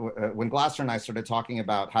 when Glasser and I started talking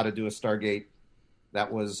about how to do a Stargate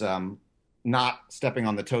that was not stepping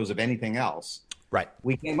on the toes of anything else, right,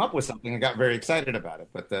 we came up with something and got very excited about it.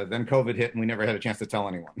 But then COVID hit, and we never had a chance to tell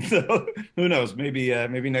anyone. So who knows? Maybe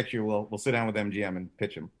next year we'll sit down with MGM and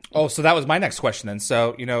pitch him. Oh, so that was my next question then.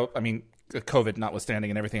 So I mean, COVID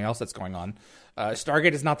notwithstanding and everything else that's going on,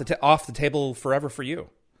 Stargate is not off the table forever for you.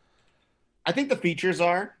 I think the features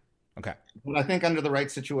are. Okay. But I think under the right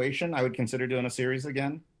situation, I would consider doing a series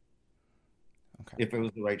again. Okay. If it was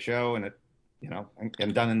the right show and it,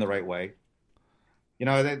 and done in the right way.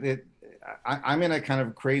 I'm in a kind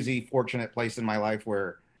of crazy, fortunate place in my life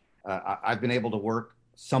where I've been able to work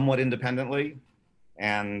somewhat independently,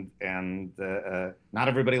 and not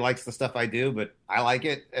everybody likes the stuff I do, but I like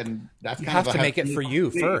it, and that's you kind have of to make it for you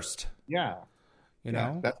first. Yeah,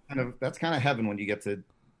 that's kind of heaven when you get to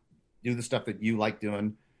do the stuff that you like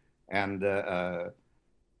doing, and then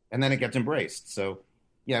it gets embraced. So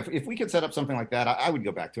yeah, if we could set up something like that, I would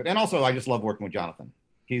go back to it. And also, I just love working with Jonathan.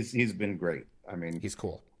 He's been great. I mean, he's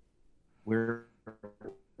cool. We're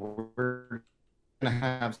gonna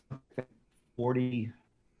have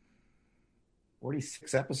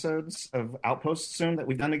 46 episodes of Outpost soon that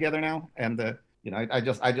we've done together now, and I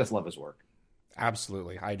just love his work.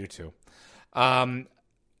 Absolutely, I do too.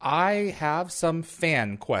 I have some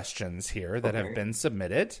fan questions here that have been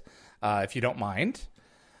submitted, if you don't mind.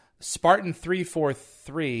 Spartan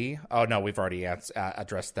 343. Oh no, we've already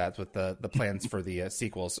addressed that with the plans for the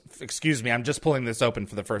sequels. Excuse me, I'm just pulling this open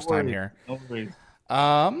for the first time here.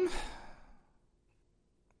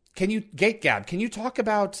 Can you talk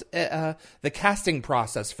about the casting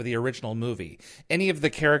process for the original movie? Any of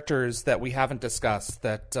the characters that we haven't discussed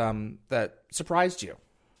that surprised you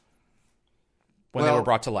when they were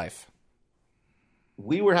brought to life?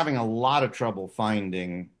 We were having a lot of trouble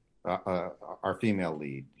finding our female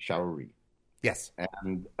lead, Shaori. Yes.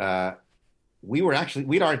 And we'd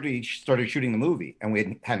already started shooting the movie, and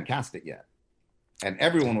we hadn't cast it yet. And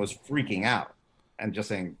everyone was freaking out and just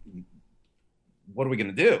saying, what are we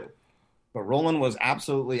going to do? But Roland was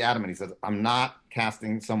absolutely adamant. He says, I'm not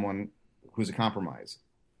casting someone who's a compromise.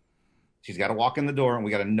 She's got to walk in the door, and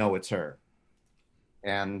we got to know it's her.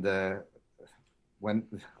 And when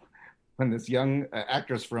this young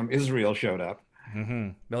actress from Israel showed up,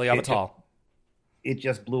 Millie Avital, it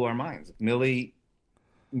just blew our minds. Millie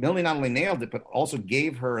not only nailed it, but also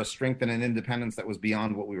gave her a strength and an independence that was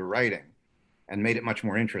beyond what we were writing, and made it much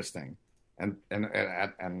more interesting. And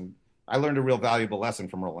I learned a real valuable lesson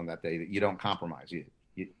from Roland that day, that you don't compromise. You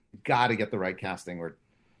got to get the right casting, or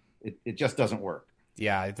it just doesn't work.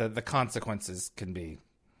 Yeah, the consequences can be.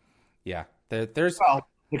 Yeah, the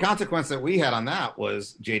consequence that we had on that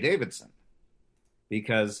was Jay Davidson,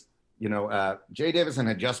 because Jay Davidson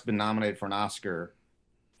had just been nominated for an Oscar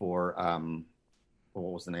for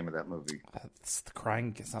what was the name of that movie? It's The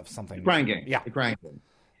Crying something. The Crying Game. Yeah, The Crying Game.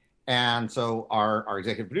 And so our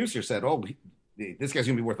executive producer said, "Oh, this guy's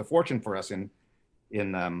going to be worth a fortune for us in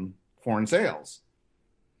foreign sales."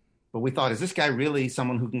 But we thought, is this guy really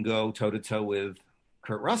someone who can go toe to toe with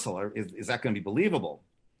Kurt Russell, or is that going to be believable?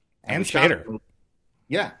 And Spader.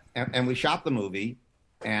 Yeah, and we shot the movie,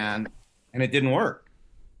 and it didn't work,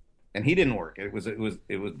 and he didn't work. It was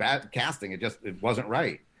bad casting. It wasn't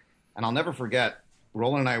right. And I'll never forget,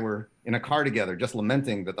 Roland and I were in a car together, just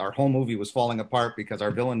lamenting that our whole movie was falling apart because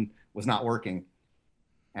our villain was not working.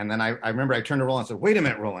 And then I remember I turned to Roland and said, "Wait a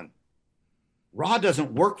minute, Roland. Ra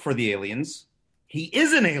doesn't work for the aliens. He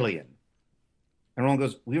is an alien." And Roland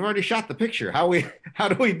goes, "We've already shot the picture. How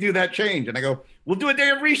do we do that change?" And I go, "We'll do a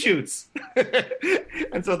day of reshoots."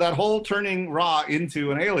 And so that whole turning Ra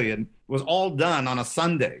into an alien was all done on a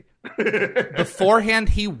Sunday. Beforehand,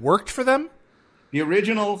 he worked for them? The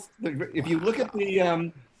original, if you look at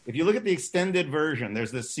the extended version,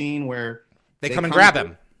 there's this scene where they come and grab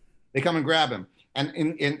him. They come and grab him. And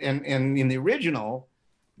in the original,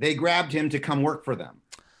 they grabbed him to come work for them.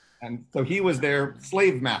 And so he was their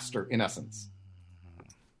slave master, in essence.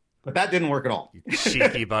 But that didn't work at all. You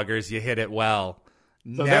cheeky buggers, you hit it well.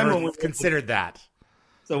 So Never considered that.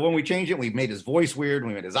 So when we changed it, we made his voice weird.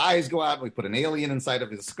 We made his eyes go out. We put an alien inside of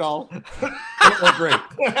his skull. It went great.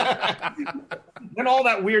 Then all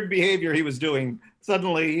that weird behavior he was doing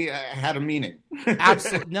suddenly had a meaning.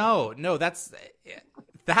 Absolutely. No,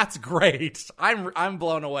 that's great. I'm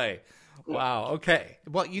blown away. Wow. Okay.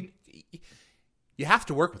 Well, you have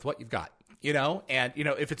to work with what you've got, and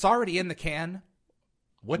if it's already in the can,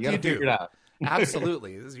 what do you do? Figure it out.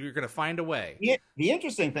 Absolutely. You're going to find a way. The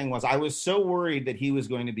interesting thing was I was so worried that he was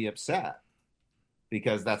going to be upset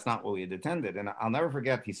because that's not what we had intended. And I'll never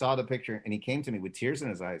forget, he saw the picture and he came to me with tears in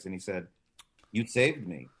his eyes and he said, "You saved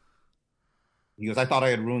me." He goes, "I thought I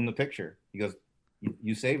had ruined the picture." He goes,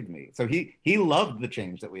 you saved me. So he loved the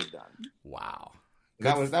change that we had done. Wow.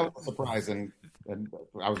 That was a surprise, and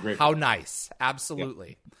I was grateful. How nice.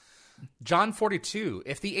 Absolutely. Yeah. John 42,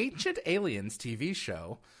 if the Ancient Aliens TV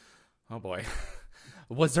show, oh boy,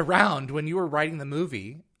 was around when you were writing the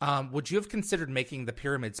movie, would you have considered making the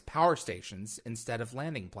pyramids power stations instead of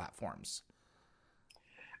landing platforms?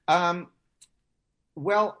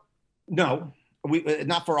 Well, no,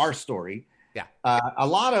 not for our story. Yeah. A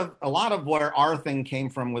lot of where our thing came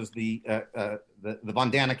from was the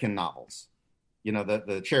Von Daniken novels,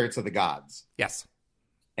 the Chariots of the Gods. Yes.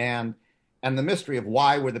 And the mystery of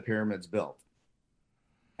why were the pyramids built.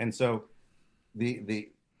 And so the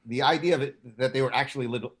idea of it, that they were actually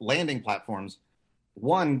landing platforms,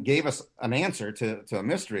 one, gave us an answer to a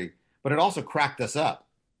mystery, but it also cracked us up.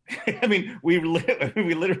 I mean, we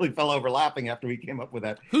literally fell over laughing after we came up with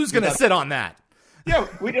that. Who's going to sit on that? Yeah,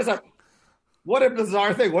 we just what if this is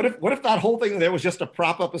our thing? What if that whole thing there was just to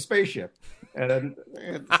prop up a spaceship? And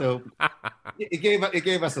so it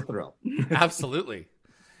gave us a thrill. Absolutely.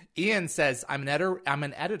 Ian says, I'm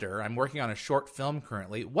an editor. I'm working on a short film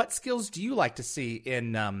currently. What skills do you like to see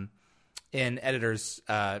in editors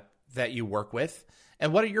that you work with?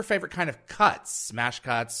 And what are your favorite kind of cuts? Smash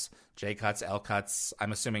cuts, J cuts, L cuts?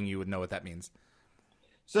 I'm assuming you would know what that means.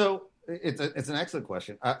 So it's an excellent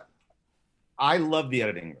question. I love the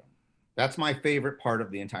editing room. That's my favorite part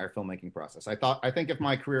of the entire filmmaking process. I think if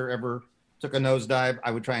my career ever took a nosedive,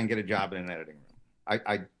 I would try and get a job in an editing room.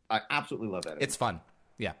 I absolutely love editing. It's fun.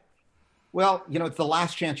 Yeah. Well, it's the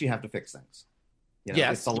last chance you have to fix things.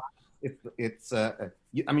 Yes.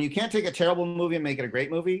 You can't take a terrible movie and make it a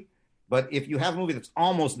great movie, but if you have a movie that's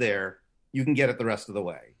almost there, you can get it the rest of the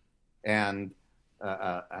way, and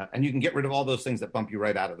you can get rid of all those things that bump you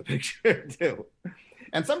right out of the picture too.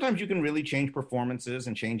 And sometimes you can really change performances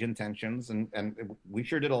and change intentions, and we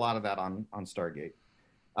sure did a lot of that on Stargate.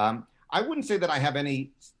 I wouldn't say that I have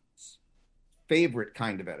any favorite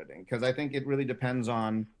kind of editing, because I think it really depends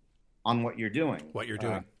on what you're doing. What you're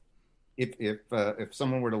doing. If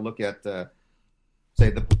someone were to look at, say,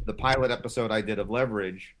 the pilot episode I did of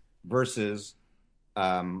Leverage versus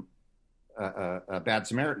Bad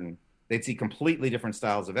Samaritan, they'd see completely different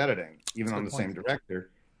styles of editing, even on the same director,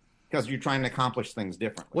 because you're trying to accomplish things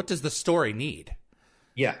differently. What does the story need?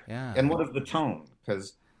 Yeah. And what is the tone?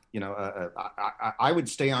 Because I would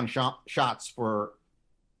stay on shots for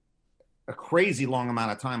a crazy long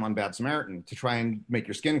amount of time on Bad Samaritan to try and make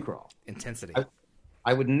your skin crawl. Intensity.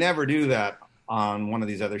 I would never do that on one of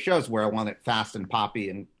these other shows where I want it fast and poppy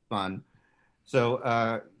and fun. So,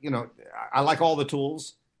 I like all the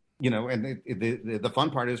tools, and the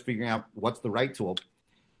fun part is figuring out what's the right tool.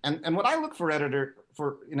 And what I look for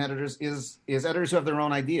in editors is editors who have their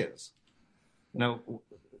own ideas. Beth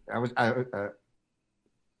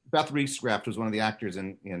Reescraft was one of the actors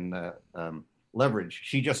in Leverage.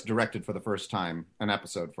 She just directed for the first time an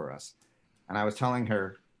episode for us. And I was telling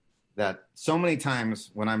her that so many times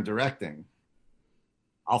when I'm directing,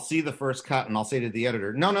 I'll see the first cut and I'll say to the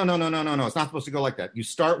editor, no, it's not supposed to go like that. You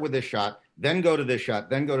start with this shot, then go to this shot,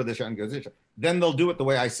 then go to this shot, and go to this shot. Then they'll do it the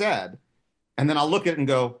way I said. And then I'll look at it and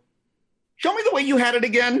go, show me the way you had it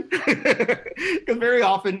again. Because very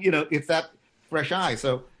often, it's that fresh eye.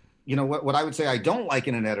 So, what I would say I don't like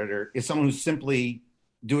in an editor is someone who's simply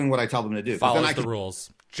doing what I tell them to do. Follows the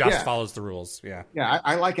rules. Follows the rules. Yeah. Yeah.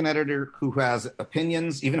 I like an editor who has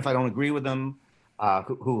opinions, even if I don't agree with them,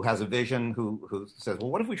 who has a vision, who says,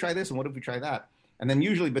 well, what if we try this and what if we try that? And then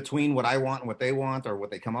usually between what I want and what they want or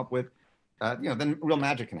what they come up with, then real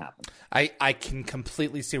magic can happen. I can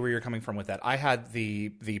completely see where you're coming from with that. I had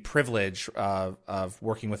the privilege of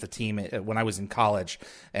working with a team when I was in college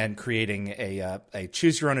and creating a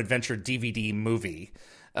Choose Your Own Adventure DVD movie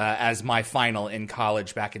as my final in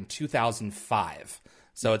college back in 2005.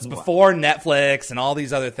 So it's before Netflix and all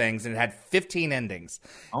these other things, and it had 15 endings.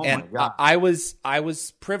 Oh and my God. I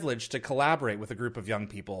was privileged to collaborate with a group of young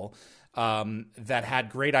people that had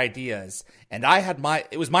great ideas, and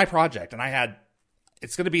it was my project, and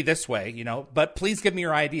it's going to be this way, but please give me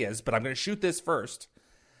your ideas, but I'm going to shoot this first.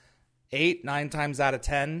 8, 9 times out of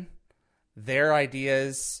 10, their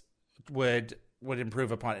ideas would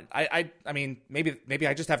improve upon it. I mean, maybe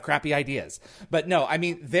I just have crappy ideas, but no, I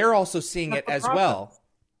mean, they're also seeing it as well.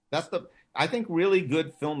 I think really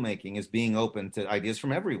good filmmaking is being open to ideas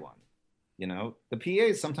from everyone. The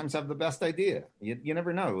PAs sometimes have the best idea. You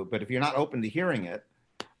never know, but if you're not open to hearing it,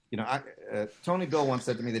 Tony Bill once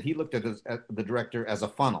said to me that he looked at the director as a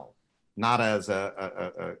funnel, not as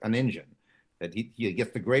an engine. That he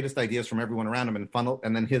gets the greatest ideas from everyone around him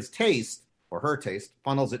and then his taste or her taste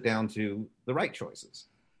funnels it down to the right choices.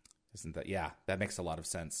 Isn't that? Yeah, that makes a lot of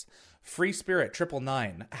sense. Free Spirit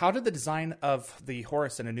 999. How did the design of the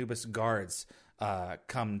Horus and Anubis guards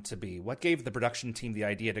come to be? What gave the production team the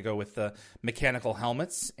idea to go with the mechanical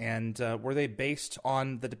helmets? And were they based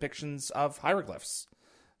on the depictions of hieroglyphs?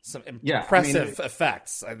 Some impressive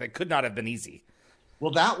effects. They could not have been easy.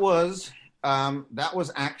 Well, that was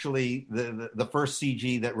actually the first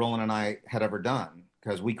CG that Roland and I had ever done,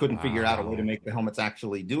 because we couldn't figure out a way to make the helmets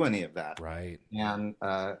actually do any of that. Right. And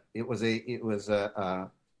it was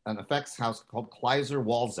an effects house called Kleiser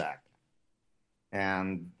Walzak,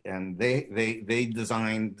 and they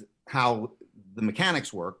designed how the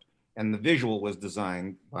mechanics worked, and the visual was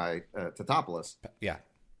designed by Tatopoulos. Yeah.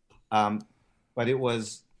 But it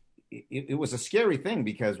was a scary thing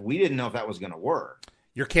because we didn't know if that was going to work.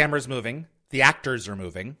 Your camera's moving. The actors are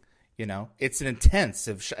moving. It's an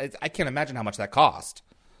intensive. I can't imagine how much that cost.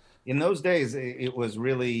 In those days, it was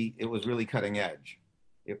really cutting edge.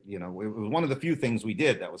 It was one of the few things we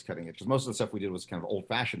did that was cutting edge, because most of the stuff we did was kind of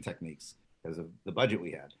old-fashioned techniques because of the budget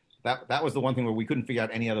we had. That was the one thing where we couldn't figure out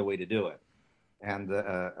any other way to do it. And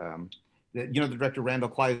the director Randall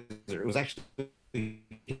Kleiser, it was actually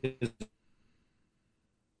his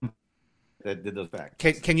that did those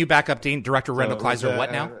effects. Can you back up, Dean? Director Randall Kleiser,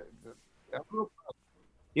 what now?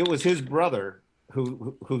 It was his brother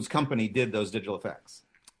whose company did those digital effects.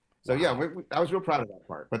 So yeah, I was real proud of that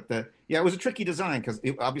part. But it was a tricky design because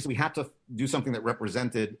obviously we had to do something that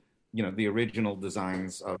represented, the original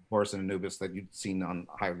designs of Horus and Anubis that you'd seen on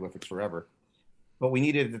hieroglyphics forever. But we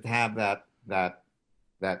needed to have that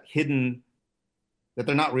hidden, that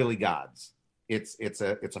they're not really gods. It's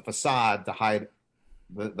a facade to hide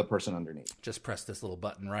the person underneath. Just press this little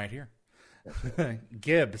button right here.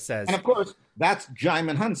 Gibb says, and of course that's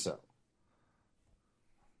Jaimin Hunso.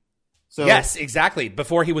 So yes, exactly.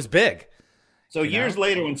 Before he was big. So years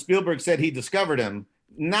later, when Spielberg said he discovered him,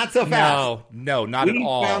 not so fast. No, not at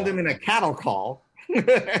all. We found him in a cattle call,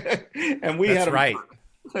 and we had him. Right.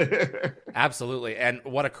 Absolutely, and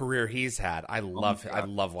what a career he's had. I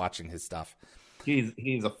love watching his stuff.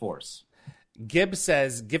 He's a force. Gibb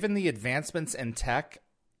says, given the advancements in tech,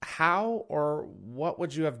 how or what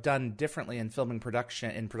would you have done differently in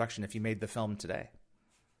production if you made the film today?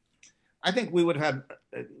 I think we would have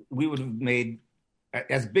made,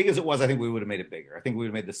 as big as it was, I think we would have made it bigger. I think we would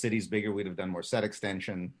have made the cities bigger. We'd have done more set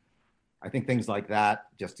extension. I think things like that,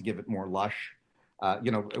 just to give it more lush.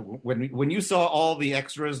 When you saw all the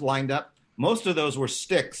extras lined up, most of those were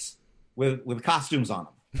sticks with costumes on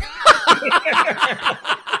them.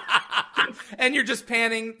 And you're just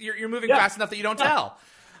panning, you're moving fast enough that you don't tell.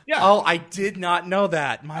 Yeah. Oh, I did not know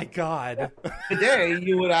that. My God. Today,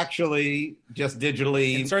 you would actually just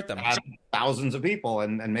digitally insert them. Add thousands of people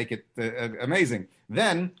and make it amazing.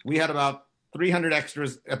 Then we had about 300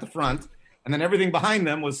 extras at the front, and then everything behind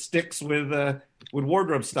them was sticks with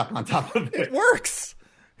wardrobe stuck on top of it. It works.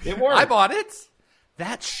 It works. I bought it.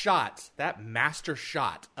 That shot, that master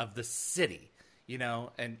shot of the city,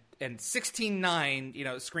 and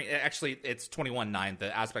 16:9, screen. Actually, it's 21:9,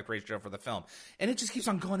 the aspect ratio for the film, and it just keeps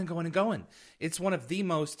on going and going and going. It's one of the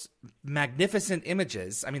most magnificent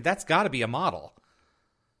images. I mean, that's got to be a model.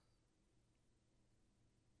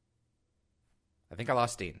 I think I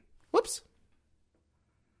lost Dean. Whoops.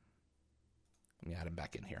 Let me add him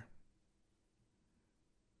back in here.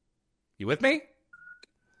 You with me?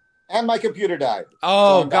 And my computer died.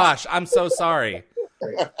 Oh, gosh. I'm so sorry.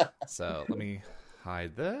 So let me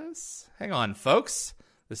hide this. Hang on, folks.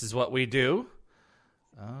 This is what we do.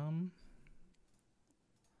 Spotlight,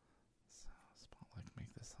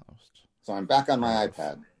 make this host. So I'm back on my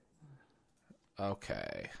iPad.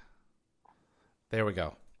 Okay. There we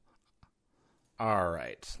go. All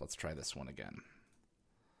right. Let's try this one again.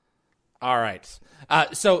 All right.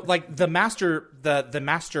 So like the master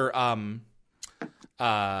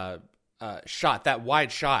shot, that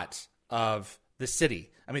wide shot of the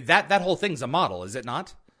city. I mean, that whole thing's a model, is it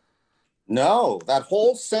not? No, that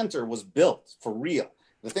whole center was built for real.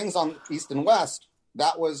 The things on East and West,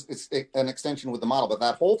 it's an extension with the model, but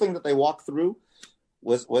that whole thing that they walked through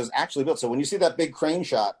was actually built. So when you see that big crane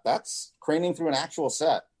shot, that's craning through an actual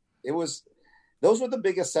set. Those were the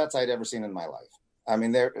biggest sets I'd ever seen in my life. I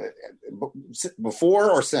mean, they're before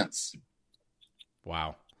or since.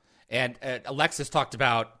 Wow. And Alexis talked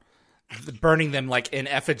about burning them like in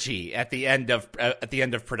effigy at the end of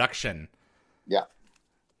production. Yeah.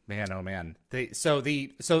 Man, oh man. So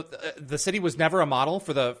the city was never a model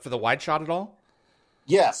for the wide shot at all?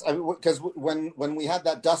 Yes, because when we had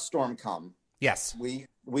that dust storm come, yes, we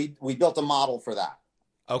built a model for that.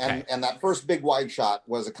 Okay. And that first big wide shot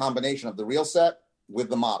was a combination of the real set with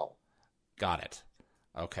the model. Got it.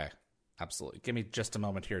 Okay. Absolutely. Give me just a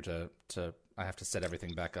moment here to I have to set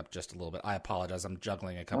everything back up just a little bit. I apologize. I'm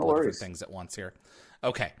juggling a couple of different things at once here.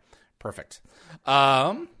 Okay. Perfect.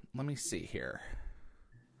 Let me see here.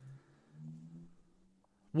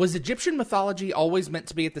 Was Egyptian mythology always meant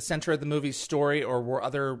to be at the center of the movie's story, or were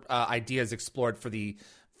other ideas explored for the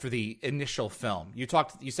initial film?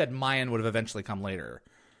 You said Mayan would have eventually come later.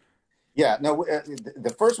 Yeah, no,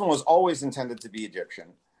 the first one was always intended to be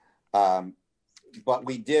Egyptian, but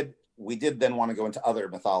we did then want to go into other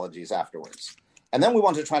mythologies afterwards, and then we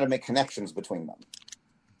wanted to try to make connections between them.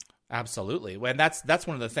 Absolutely. Well, that's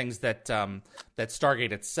one of the things that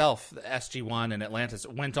Stargate itself, SG-1 and Atlantis,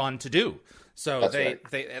 went on to do. So they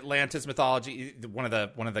Atlantis mythology. One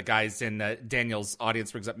of the guys in Daniel's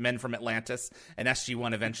audience brings up Men from Atlantis, and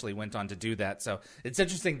SG-1 eventually went on to do that. So it's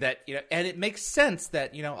interesting that and it makes sense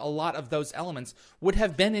that a lot of those elements would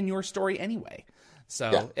have been in your story anyway.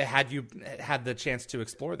 So had you had the chance to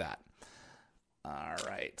explore that. All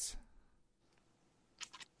right.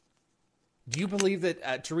 Do you believe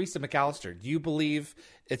that, Teresa McAllister, do you believe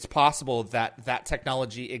it's possible that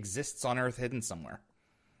technology exists on Earth hidden somewhere?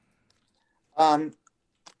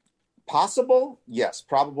 Possible? Yes.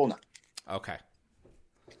 Probable? No. Okay.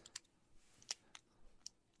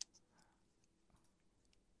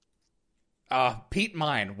 Pete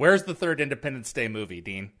Mine, where's the third Independence Day movie,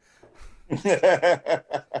 Dean?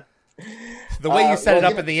 The way you set it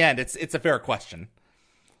up in the end, it's a fair question.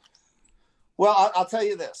 Well, I'll tell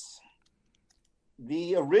you this.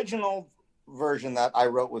 The original version that I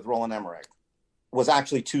wrote with Roland Emmerich was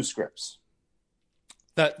actually 2 scripts.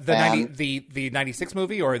 The 96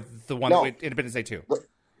 movie, or the one with Independence Day 2?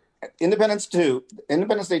 Independence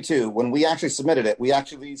Day 2, when we actually submitted it, we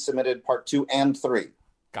actually submitted part 2 and 3.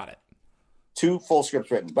 Got it. 2 full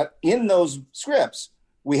scripts written. But in those scripts,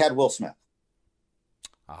 we had Will Smith.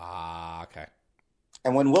 Ah, okay.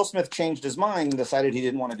 And when Will Smith changed his mind and decided he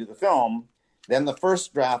didn't want to do the film, then the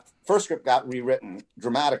first script got rewritten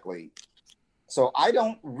dramatically. So I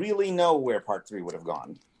don't really know where part 3 would have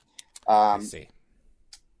gone. I see.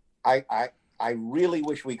 I really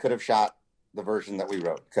wish we could have shot the version that we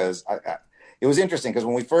wrote, because it was interesting, because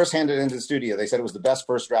when we first handed it into the studio, they said it was the best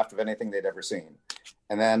first draft of anything they'd ever seen.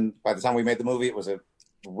 And then by the time we made the movie, it was a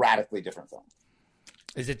radically different film.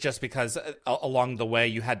 Is it just because along the way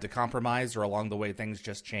you had to compromise, or along the way things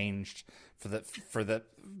just changed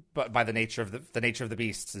by the nature of the nature of the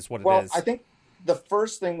beasts is what it is? Well, I think the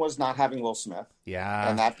first thing was not having Will Smith. Yeah.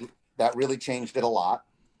 And that really changed it a lot,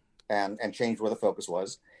 and changed where the focus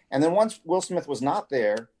was. And then once Will Smith was not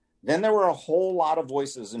there, then there were a whole lot of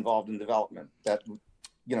voices involved in development that,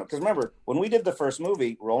 because remember, when we did the first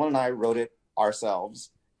movie, Roland and I wrote it ourselves.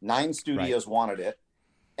 9 studios wanted it.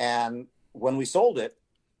 And when we sold it,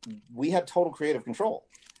 we had total creative control.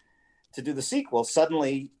 To do the sequel,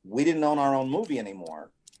 suddenly we didn't own our own movie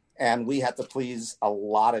anymore. And we had to please a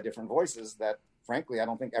lot of different voices that, frankly, I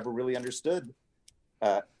don't think ever really understood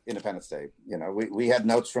Independence Day. We had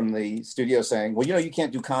notes from the studio saying, well, you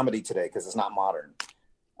can't do comedy today because it's not modern.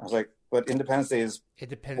 I was like, but Independence Day is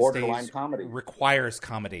borderline comedy. Requires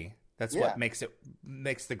comedy. That's what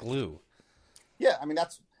makes the glue. Yeah, I mean,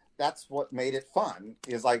 that's what made it fun,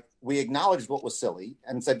 is like we acknowledged what was silly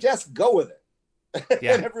and said, just go with it.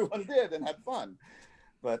 Yeah. And everyone did and had fun.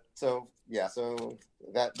 But so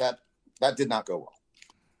that did not go well.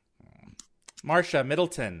 Marsha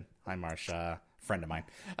Middleton. Hi, Marsha. Friend of mine.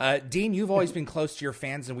 Dean, you've always been close to your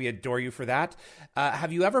fans, and we adore you for that.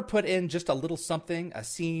 Have you ever put in just a little something, a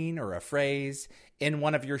scene or a phrase in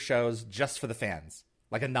one of your shows just for the fans?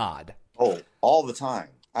 Like a nod? Oh, all the time.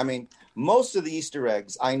 I mean, most of the Easter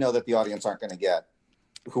eggs I know that the audience aren't going to get,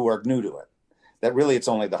 who are new to it. That really it's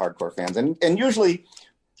only the hardcore fans. And usually,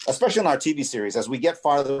 especially in our TV series, as we get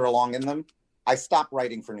farther along in them, I stop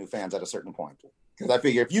writing for new fans at a certain point. Because I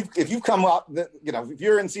figure if you've come up, if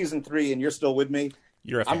you're in season 3 and you're still with me,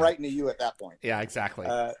 I'm writing to you at that point. Yeah, exactly.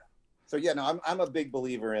 I'm a big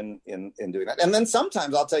believer in doing that. And then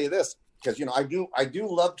sometimes I'll tell you this, because I do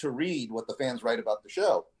love to read what the fans write about the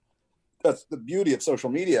show. That's the beauty of social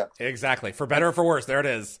media. Exactly. For better or for worse, there it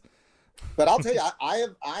is. But I'll tell you,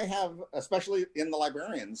 I have, especially in the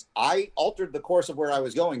Librarians, I altered the course of where I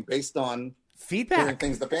was going based on feedback, hearing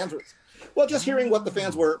things the fans were, just hearing what the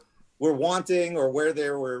fans were wanting, or where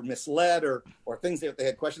they were misled, or things that they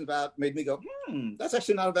had questions about, made me go, that's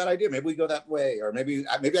actually not a bad idea. Maybe we go that way, or maybe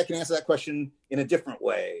I can answer that question in a different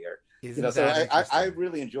way, or so I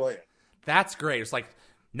really enjoy it. That's great. It's like,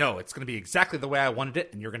 no, it's going to be exactly the way I wanted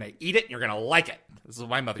it, and you're going to eat it, and you're going to like it. This is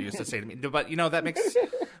what my mother used to say to me. But, that makes...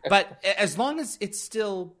 But as long as it's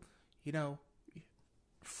still,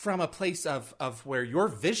 from a place of where your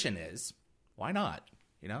vision is, why not,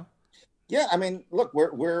 Yeah, I mean, look,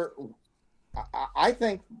 I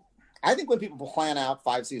think when people plan out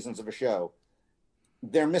 5 seasons of a show,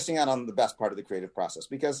 they're missing out on the best part of the creative process,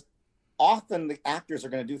 because often the actors are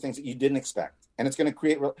going to do things that you didn't expect. And it's going to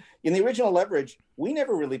create... In the original Leverage, we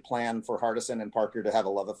never really planned for Hardison and Parker to have a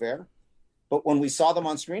love affair. But when we saw them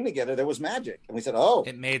on screen together, there was magic. And we said, oh,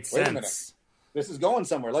 it made sense. Wait a minute. This is going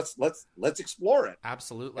somewhere. Let's explore it.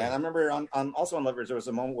 Absolutely. And I remember also on Leverage, there was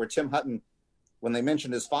a moment where Tim Hutton, when they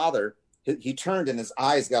mentioned his father, he turned and his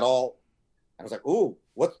eyes got all... I was like, ooh,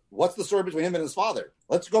 what's the story between him and his father?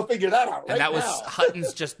 Let's go figure that out and that was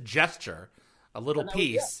Hutton's just gesture, a little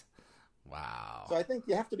piece. Wow. So I think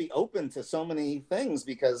you have to be open to so many things,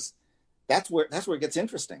 because that's where it gets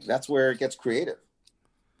interesting. That's where it gets creative.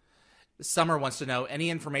 Summer wants to know,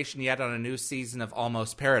 any information yet on a new season of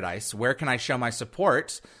Almost Paradise? Where can I show my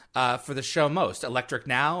support for the show most? Electric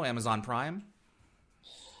Now, Amazon Prime?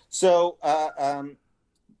 So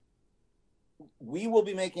we will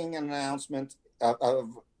be making an announcement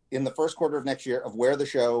of in the first quarter of next year of where the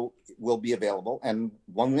show will be available. And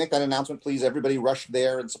when we make that announcement, please, everybody rush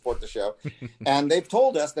there and support the show. And they've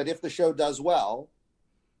told us that if the show does well,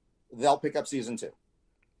 they'll pick up season 2.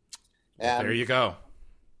 And there you go.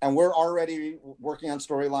 And we're already working on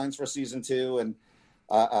storylines for season 2. And,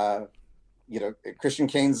 Christian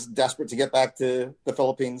Kane's desperate to get back to the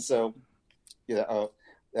Philippines. So,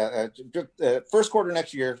 first quarter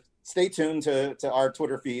next year, stay tuned to our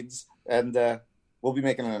Twitter feeds, and we'll be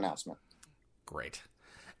making an announcement. Great.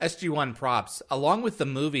 SG1 props. Along with the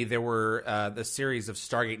movie, there were the series of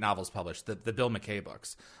Stargate novels published, the Bill McKay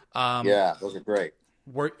books. Yeah, those are great.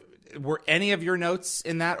 Were any of your notes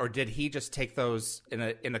in that, or did he just take those in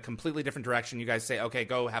a completely different direction? You guys say, okay,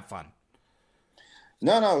 go have fun.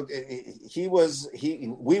 No, we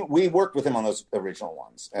worked with him on those original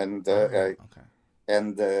ones, and okay.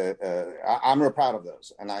 And I'm real proud of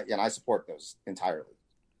those, and I support those entirely.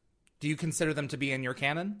 Do you consider them to be in your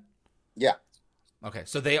canon? Yeah. Okay,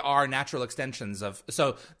 so they are natural extensions of.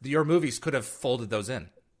 So your movies could have folded those in.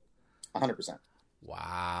 100%.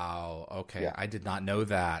 Wow. Okay, yeah. I did not know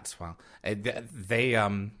that. Wow.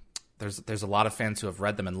 There's a lot of fans who have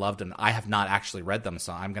read them and loved them. I have not actually read them,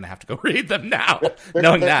 so I'm going to have to go read them now.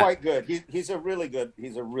 They're quite good. He's a really good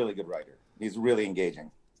writer. He's really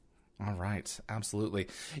engaging. All right, absolutely.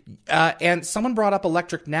 And someone brought up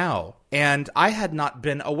Electric Now, and I had not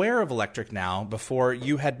been aware of Electric Now before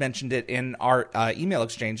you had mentioned it in our email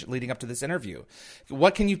exchange leading up to this interview.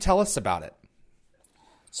 What can you tell us about it?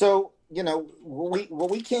 So, what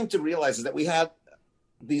we came to realize is that we had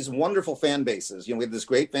these wonderful fan bases. We had this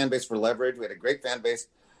great fan base for Leverage. We had a great fan base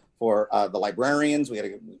for the Librarians. We had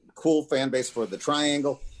a cool fan base for the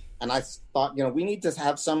Triangle. And I thought, we need to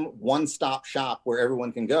have some one-stop shop where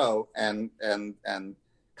everyone can go and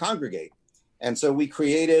congregate. And so we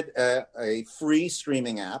created a free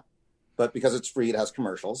streaming app, but because it's free, it has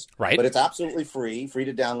commercials. Right. But it's absolutely free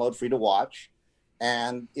to download, free to watch.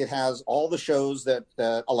 And it has all the shows that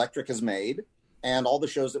Electric has made and all the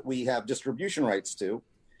shows that we have distribution rights to.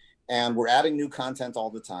 And we're adding new content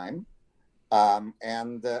all the time. We're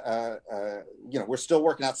still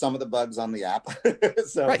working out some of the bugs on the app.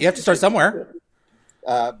 So, right, you have to start somewhere.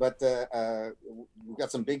 But we've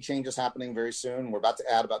got some big changes happening very soon. We're about to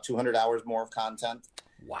add about 200 hours more of content.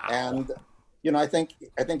 Wow. And I think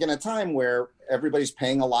in a time where everybody's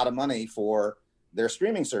paying a lot of money for their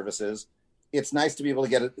streaming services, it's nice to be able to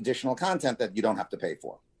get additional content that you don't have to pay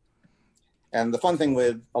for. And the fun thing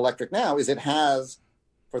with Electric Now is it has,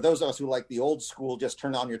 for those of us who like the old school, just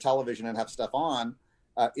turn on your television and have stuff on,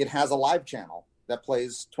 it has a live channel that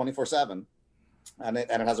plays 24/7. And it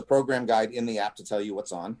has a program guide in the app to tell you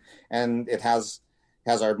what's on. And it has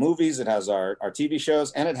our movies, it has our TV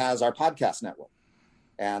shows, and it has our podcast network.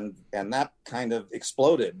 And that kind of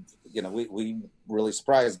exploded. We really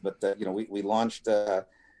surprised, but we launched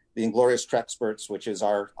the Inglorious Trek-Spurts, which is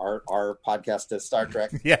our podcast to Star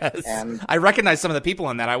Trek. Yes. And I recognize some of the people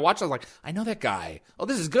in that. I watched, I was like, I know that guy. Oh,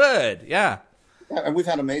 this is good. Yeah. And we've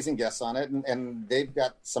had amazing guests on it, and they've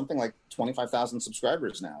got something like 25,000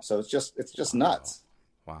 subscribers now. So it's just nuts.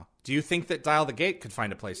 Wow. Do you think that Dial the Gate could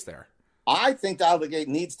find a place there? I think Dial the Gate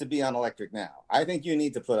needs to be on Electric Now. I think you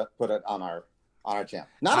need to put it on our channel.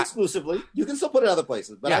 Not exclusively. You can still put it other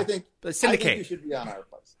places, but I think syndicate. You should be on our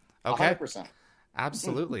place. Okay. 100%.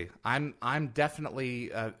 Absolutely. I'm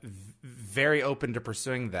definitely very open to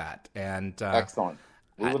pursuing that. And excellent.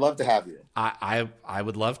 We would love to have you. I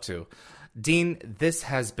would love to. Dean, this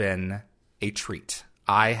has been a treat.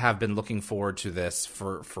 I have been looking forward to this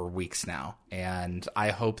for weeks now, and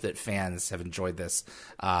I hope that fans have enjoyed this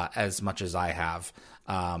as much as I have.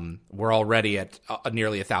 We're already at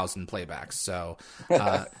nearly 1,000 playbacks, so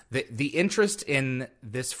the interest in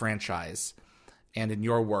this franchise and in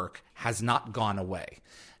your work has not gone away.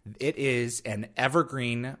 It is an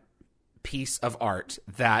evergreen piece of art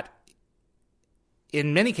that,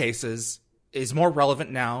 in many cases, is more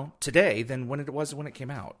relevant now today than when it was when it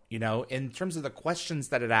came out, in terms of the questions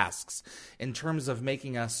that it asks, in terms of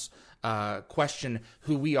making us question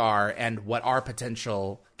who we are and what our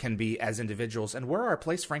potential can be as individuals and where our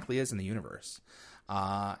place, frankly, is in the universe.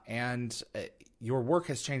 And your work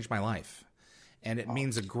has changed my life, and it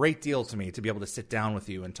means a great deal to me to be able to sit down with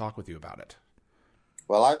you and talk with you about it.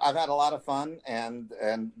 Well, I've had a lot of fun, and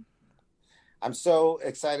I'm so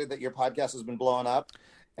excited that your podcast has been blowing up.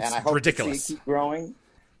 And I hope to see it keep growing.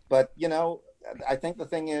 But, I think the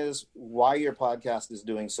thing is why your podcast is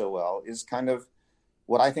doing so well is kind of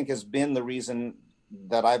what I think has been the reason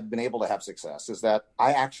that I've been able to have success, is that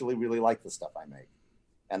I actually really like the stuff I make.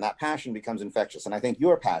 And that passion becomes infectious. And I think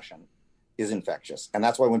your passion is infectious. And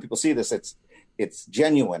that's why when people see this, it's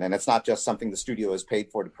genuine. And it's not just something the studio is paid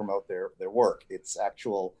for to promote their work. It's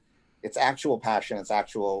actual passion. It's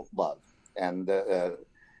actual love. And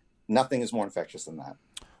nothing is more infectious than that.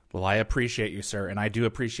 Well, I appreciate you, sir, and I do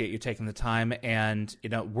appreciate you taking the time. And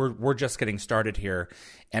we're just getting started here,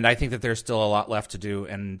 and I think that there's still a lot left to do.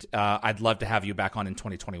 And I'd love to have you back on in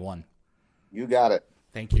 2021. You got it.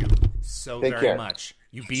 Thank you so very much.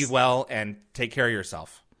 You be well and take care of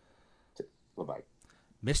yourself. Bye-bye.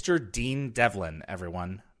 Mr. Dean Devlin,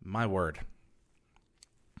 everyone. My word.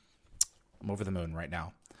 I'm over the moon right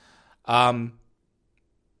now. Wow.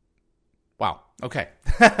 Okay.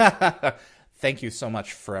 Thank you so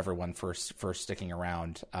much for everyone for sticking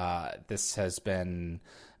around. This has been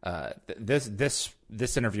this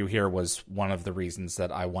interview here was one of the reasons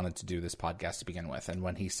that I wanted to do this podcast to begin with. And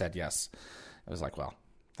when he said yes, I was like, well,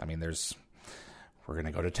 I mean, we're going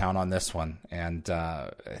to go to town on this one. And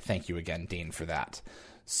thank you again, Dean, for that.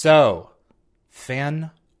 So,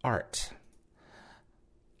 fan art.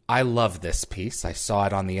 I love this piece. I saw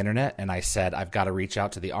it on the internet and I said, I've got to reach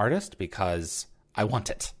out to the artist because I want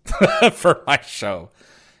it for my show.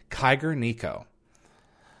 Kyger Nico.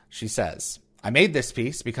 She says, I made this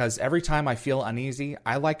piece because every time I feel uneasy,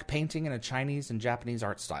 I like painting in a Chinese and Japanese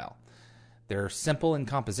art style. They're simple in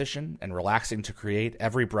composition and relaxing to create.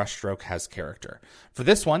 Every brushstroke has character. For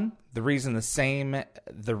this one, the reason was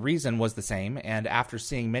the same, and after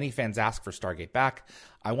seeing many fans ask for Stargate back,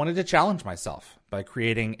 I wanted to challenge myself by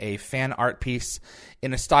creating a fan art piece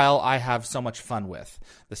in a style I have so much fun with.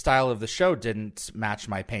 The style of the show didn't match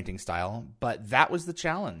my painting style, but that was the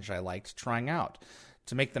challenge I liked trying out.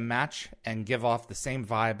 To make them match and give off the same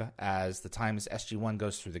vibe as the times SG-1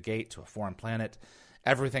 goes through the gate to a foreign planet.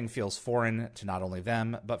 Everything feels foreign to not only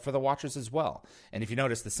them, but for the watchers as well. And if you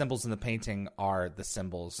notice, the symbols in the painting are the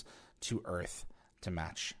symbols to Earth to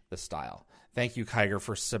match the style. Thank you, Kyger,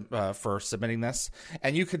 for submitting this.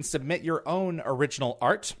 And you can submit your own original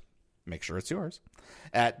art, make sure it's yours,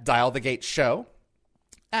 at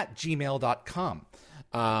dialthegateshow@gmail.com.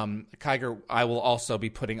 Kyger, I will also be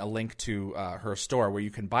putting a link to her store where you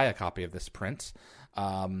can buy a copy of this print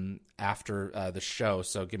after the show.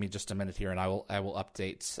 So give me just a minute here, and I will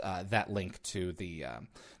update that link to the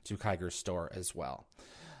to Kyger's store as well.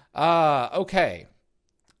 Okay,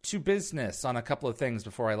 to business on a couple of things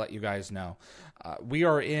before I let you guys know. We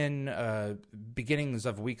are in beginnings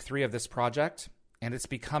of week 3 of this project, and it's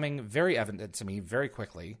becoming very evident to me very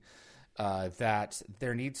quickly that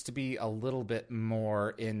there needs to be a little bit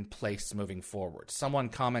more in place moving forward. Someone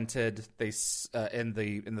commented in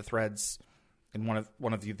the threads in one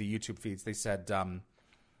of the YouTube feeds. They said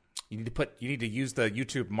you need to use the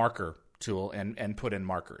YouTube marker tool and put in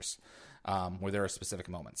markers where there are specific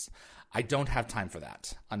moments. I don't have time for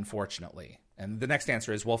that, unfortunately. And the next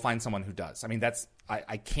answer is, well, find someone who does. I mean,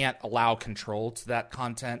 I can't allow control to that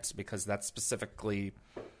content because that's specifically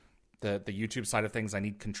The YouTube side of things I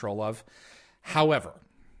need control of. However,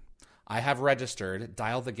 I have registered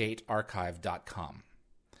dialthegatearchive.com.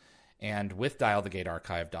 And with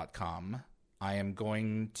dialthegatearchive.com, I am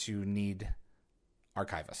going to need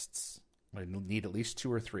archivists. I need at least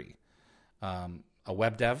 2 or 3. A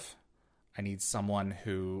web dev. I need someone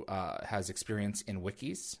who has experience in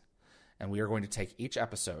wikis. And we are going to take each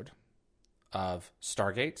episode of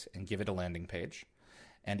Stargate and give it a landing page.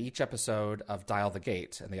 And each episode of Dial the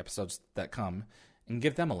Gate and the episodes that come and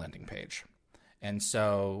give them a landing page. And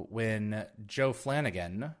so when Joe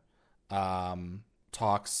Flanagan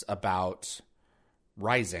talks about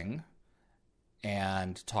Rising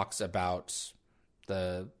and talks about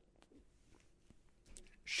the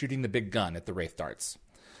shooting the big gun at the Wraith darts,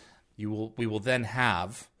 we will then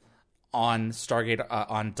have on Stargate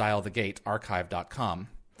on dialthegatearchive.com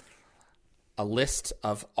a list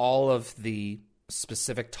of all of the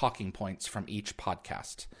specific talking points from each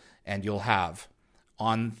podcast, and you'll have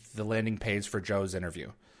on the landing page for Joe's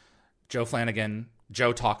interview, Joe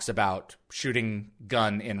talks about shooting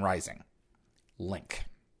gun in Rising, link,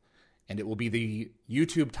 and it will be the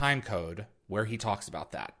YouTube time code where he talks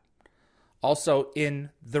about that. Also in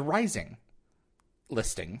the Rising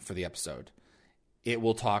listing for the episode, it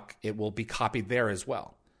will be copied there as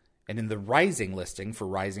well. And in the Rising listing for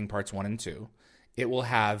Rising parts 1 and 2, it will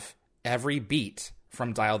have every beat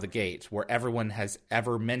from Dial the Gate where everyone has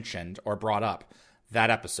ever mentioned or brought up that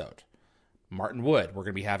episode. Martin Wood, we're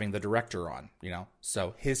going to be having the director on,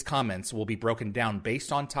 so his comments will be broken down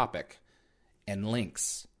based on topic and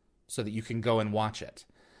links so that you can go and watch it.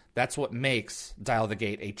 That's what makes Dial the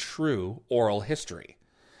Gate a true oral history.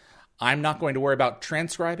 I'm not going to worry about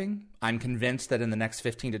transcribing. I'm convinced that in the next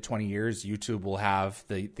 15 to 20 years, YouTube will have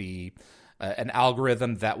an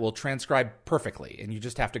algorithm that will transcribe perfectly, and you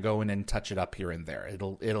just have to go in and touch it up here and there.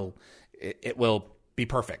 It will be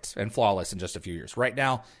perfect and flawless in just a few years. Right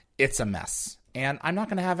now, it's a mess, and I'm not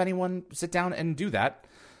going to have anyone sit down and do that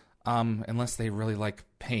unless they really like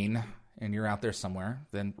pain and you're out there somewhere.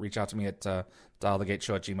 Then reach out to me at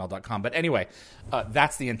dialthegateshow@gmail.com. But anyway,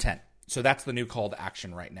 that's the intent. So that's the new call to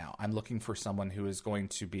action right now. I'm looking for someone who is going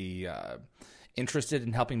to be interested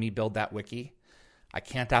in helping me build that wiki. I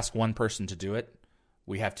can't ask one person to do it.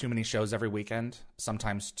 We have too many shows every weekend,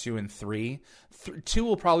 sometimes 2 and 3. 2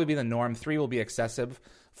 will probably be the norm. 3 will be excessive.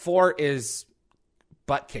 4 is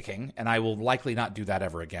butt kicking, and I will likely not do that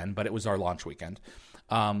ever again, but it was our launch weekend.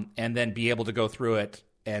 And then be able to go through it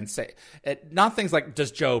and say, not things like,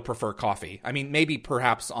 does Joe prefer coffee? I mean, maybe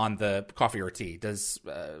perhaps on the coffee or tea.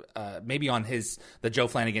 Maybe on the Joe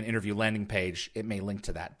Flanagan interview landing page, it may link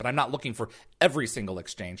to that. But I'm not looking for every single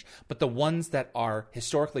exchange, but the ones that are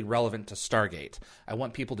historically relevant to Stargate. I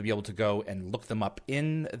want people to be able to go and look them up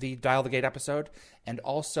in the Dial the Gate episode, and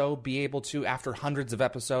also be able to, after hundreds of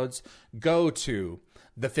episodes, go to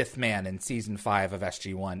The Fifth Man in season 5 of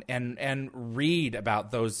SG1 and read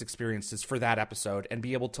about those experiences for that episode and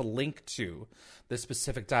be able to link to the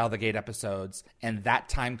specific Dial the Gate episodes and that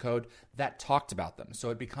time code that talked about them.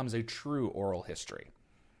 So it becomes a true oral history.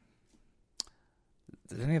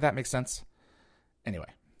 Did any of that make sense? Anyway,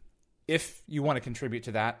 if you want to contribute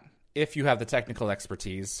to that, if you have the technical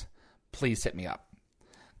expertise, please hit me up,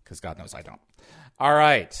 because God knows I don't. All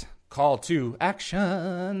right, call to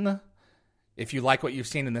action. If you like what you've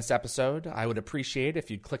seen in this episode, I would appreciate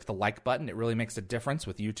if you'd click the like button. It really makes a difference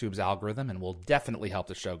with YouTube's algorithm and will definitely help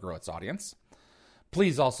the show grow its audience.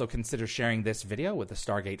 Please also consider sharing this video with a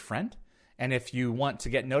Stargate friend. And if you want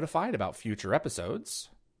to get notified about future episodes,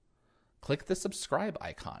 click the subscribe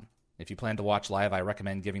icon. If you plan to watch live, I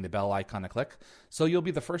recommend giving the bell icon a click, so you'll be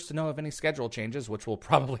the first to know of any schedule changes, which will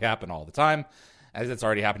probably happen all the time, as it's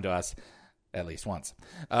already happened to us at least once.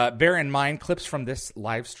 Bear in mind, clips from this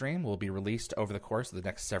live stream will be released over the course of the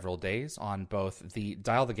next several days on both the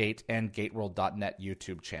Dial the Gate and GateWorld.net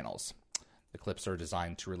YouTube channels. The clips are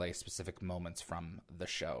designed to relay specific moments from the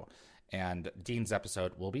show, and Dean's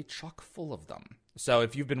episode will be chock full of them. So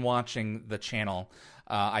if you've been watching the channel,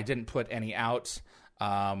 I didn't put any out.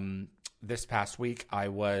 This past week, I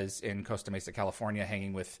was in Costa Mesa, California,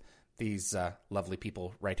 hanging with these lovely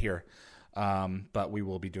people right here. But we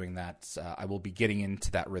will be doing that. I will be getting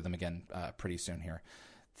into that rhythm again pretty soon here.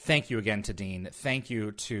 Thank you again to Dean. Thank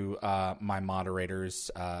you to my moderators,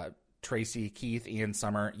 Tracy, Keith, Ian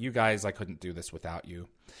Summer. You guys, I couldn't do this without you.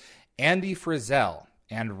 Andy Frizzell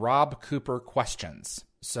and Rob Cooper questions.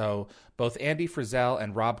 So both Andy Frizzell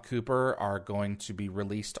and Rob Cooper are going to be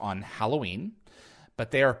released on Halloween,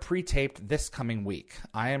 but they are pre-taped this coming week.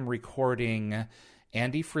 I am recording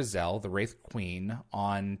Andy Frizzell, the Wraith Queen,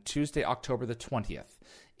 on Tuesday, October the 20th.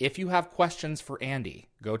 If you have questions for Andy,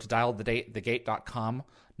 go to dialthegate.com,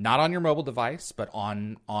 not on your mobile device, but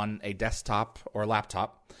on a desktop or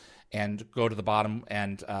laptop, and go to the bottom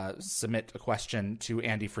and submit a question to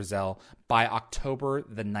Andy Frizzell by October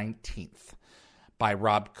the 19th. By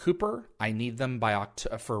Rob Cooper. I need them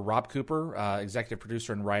for Rob Cooper, executive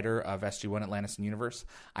producer and writer of SG-1 Atlantis and Universe.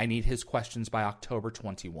 I need his questions by October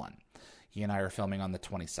 21. He and I are filming on the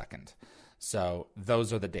 22nd. So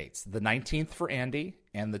those are the dates. The 19th for Andy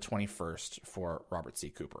and the 21st for Robert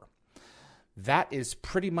C. Cooper. That is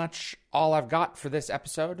pretty much all I've got for this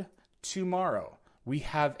episode. Tomorrow, we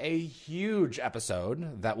have a huge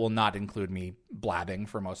episode that will not include me blabbing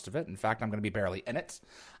for most of it. In fact, I'm going to be barely in it.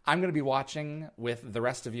 I'm going to be watching with the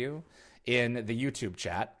rest of you in the YouTube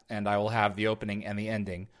chat, and I will have the opening and the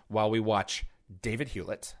ending while we watch David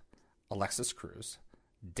Hewlett, Alexis Cruz,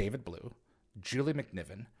 David Blue, Julie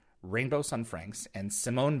McNiven, Rainbow Sun Franks, and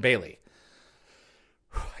Simone Bailey.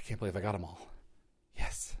 I can't believe I got them all.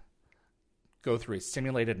 Yes. Go through a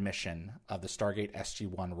simulated mission of the Stargate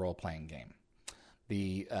SG-1 role-playing game.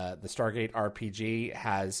 The Stargate RPG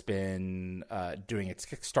has been doing its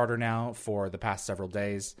Kickstarter now for the past several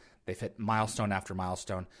days. They've hit milestone after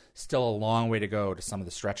milestone. Still a long way to go to some of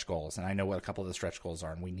the stretch goals, and I know what a couple of the stretch goals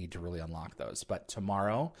are, and we need to really unlock those. But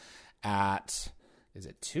tomorrow at, is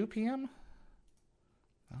it 2 p.m.?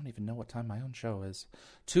 I don't even know what time my own show is.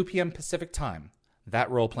 2 p.m. Pacific time, that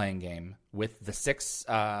role-playing game with the 6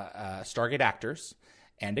 Stargate actors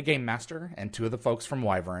and a game master and 2 of the folks from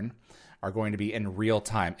Wyvern are going to be in real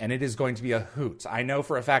time, and it is going to be a hoot. I know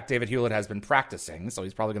for a fact David Hewlett has been practicing, so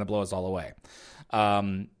he's probably going to blow us all away.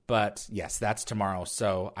 But yes, that's tomorrow,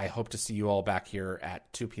 so I hope to see you all back here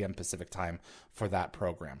at 2 p.m. Pacific time for that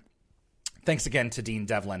program. Thanks again to Dean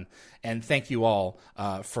Devlin, and thank you all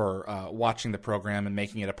for watching the program and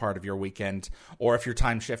making it a part of your weekend, or if you're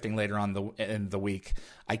time shifting later on in the week.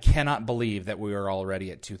 I cannot believe that we are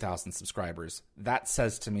already at 2,000 subscribers. That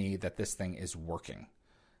says to me that this thing is working,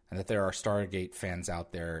 and that there are Stargate fans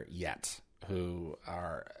out there yet who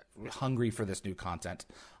are hungry for this new content.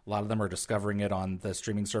 A lot of them are discovering it on the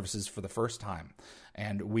streaming services for the first time,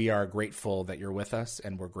 and we are grateful that you're with us,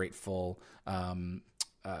 and we're grateful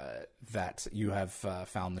that you have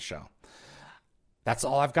found the show. That's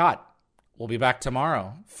all I've got. We'll be back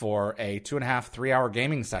tomorrow for a 2.5, 3-hour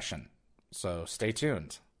gaming session, so stay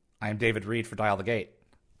tuned. I am David Reed for Dial the Gate.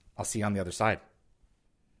 I'll see you on the other side.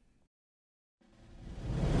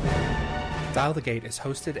 Dial the Gate is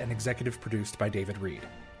hosted and executive produced by David Reed.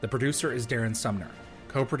 The producer is Darren Sumner.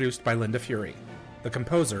 Co-produced by Linda Fury. The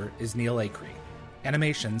composer is Neil Acree.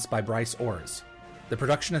 Animations by Bryce Orrs. The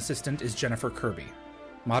production assistant is Jennifer Kirby.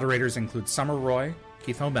 Moderators include Summer Roy,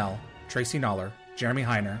 Keith O'Mell, Tracy Noller, Jeremy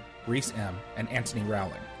Heiner, Reese M., and Anthony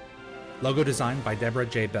Rowling. Logo design by Deborah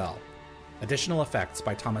J. Bell. Additional effects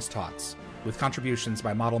by Thomas Tots, with contributions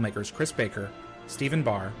by model makers Chris Baker, Stephen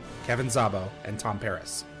Barr, Kevin Zabo, and Tom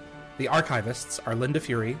Paris. The archivists are Linda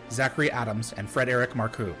Fury, Zachary Adams, and Fred Eric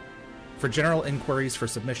Marcoux. For general inquiries for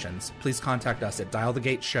submissions, please contact us at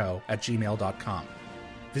dialthegateshow@gmail.com.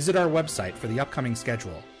 Visit our website for the upcoming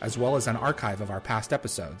schedule, as well as an archive of our past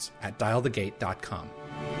episodes at dialthegate.com.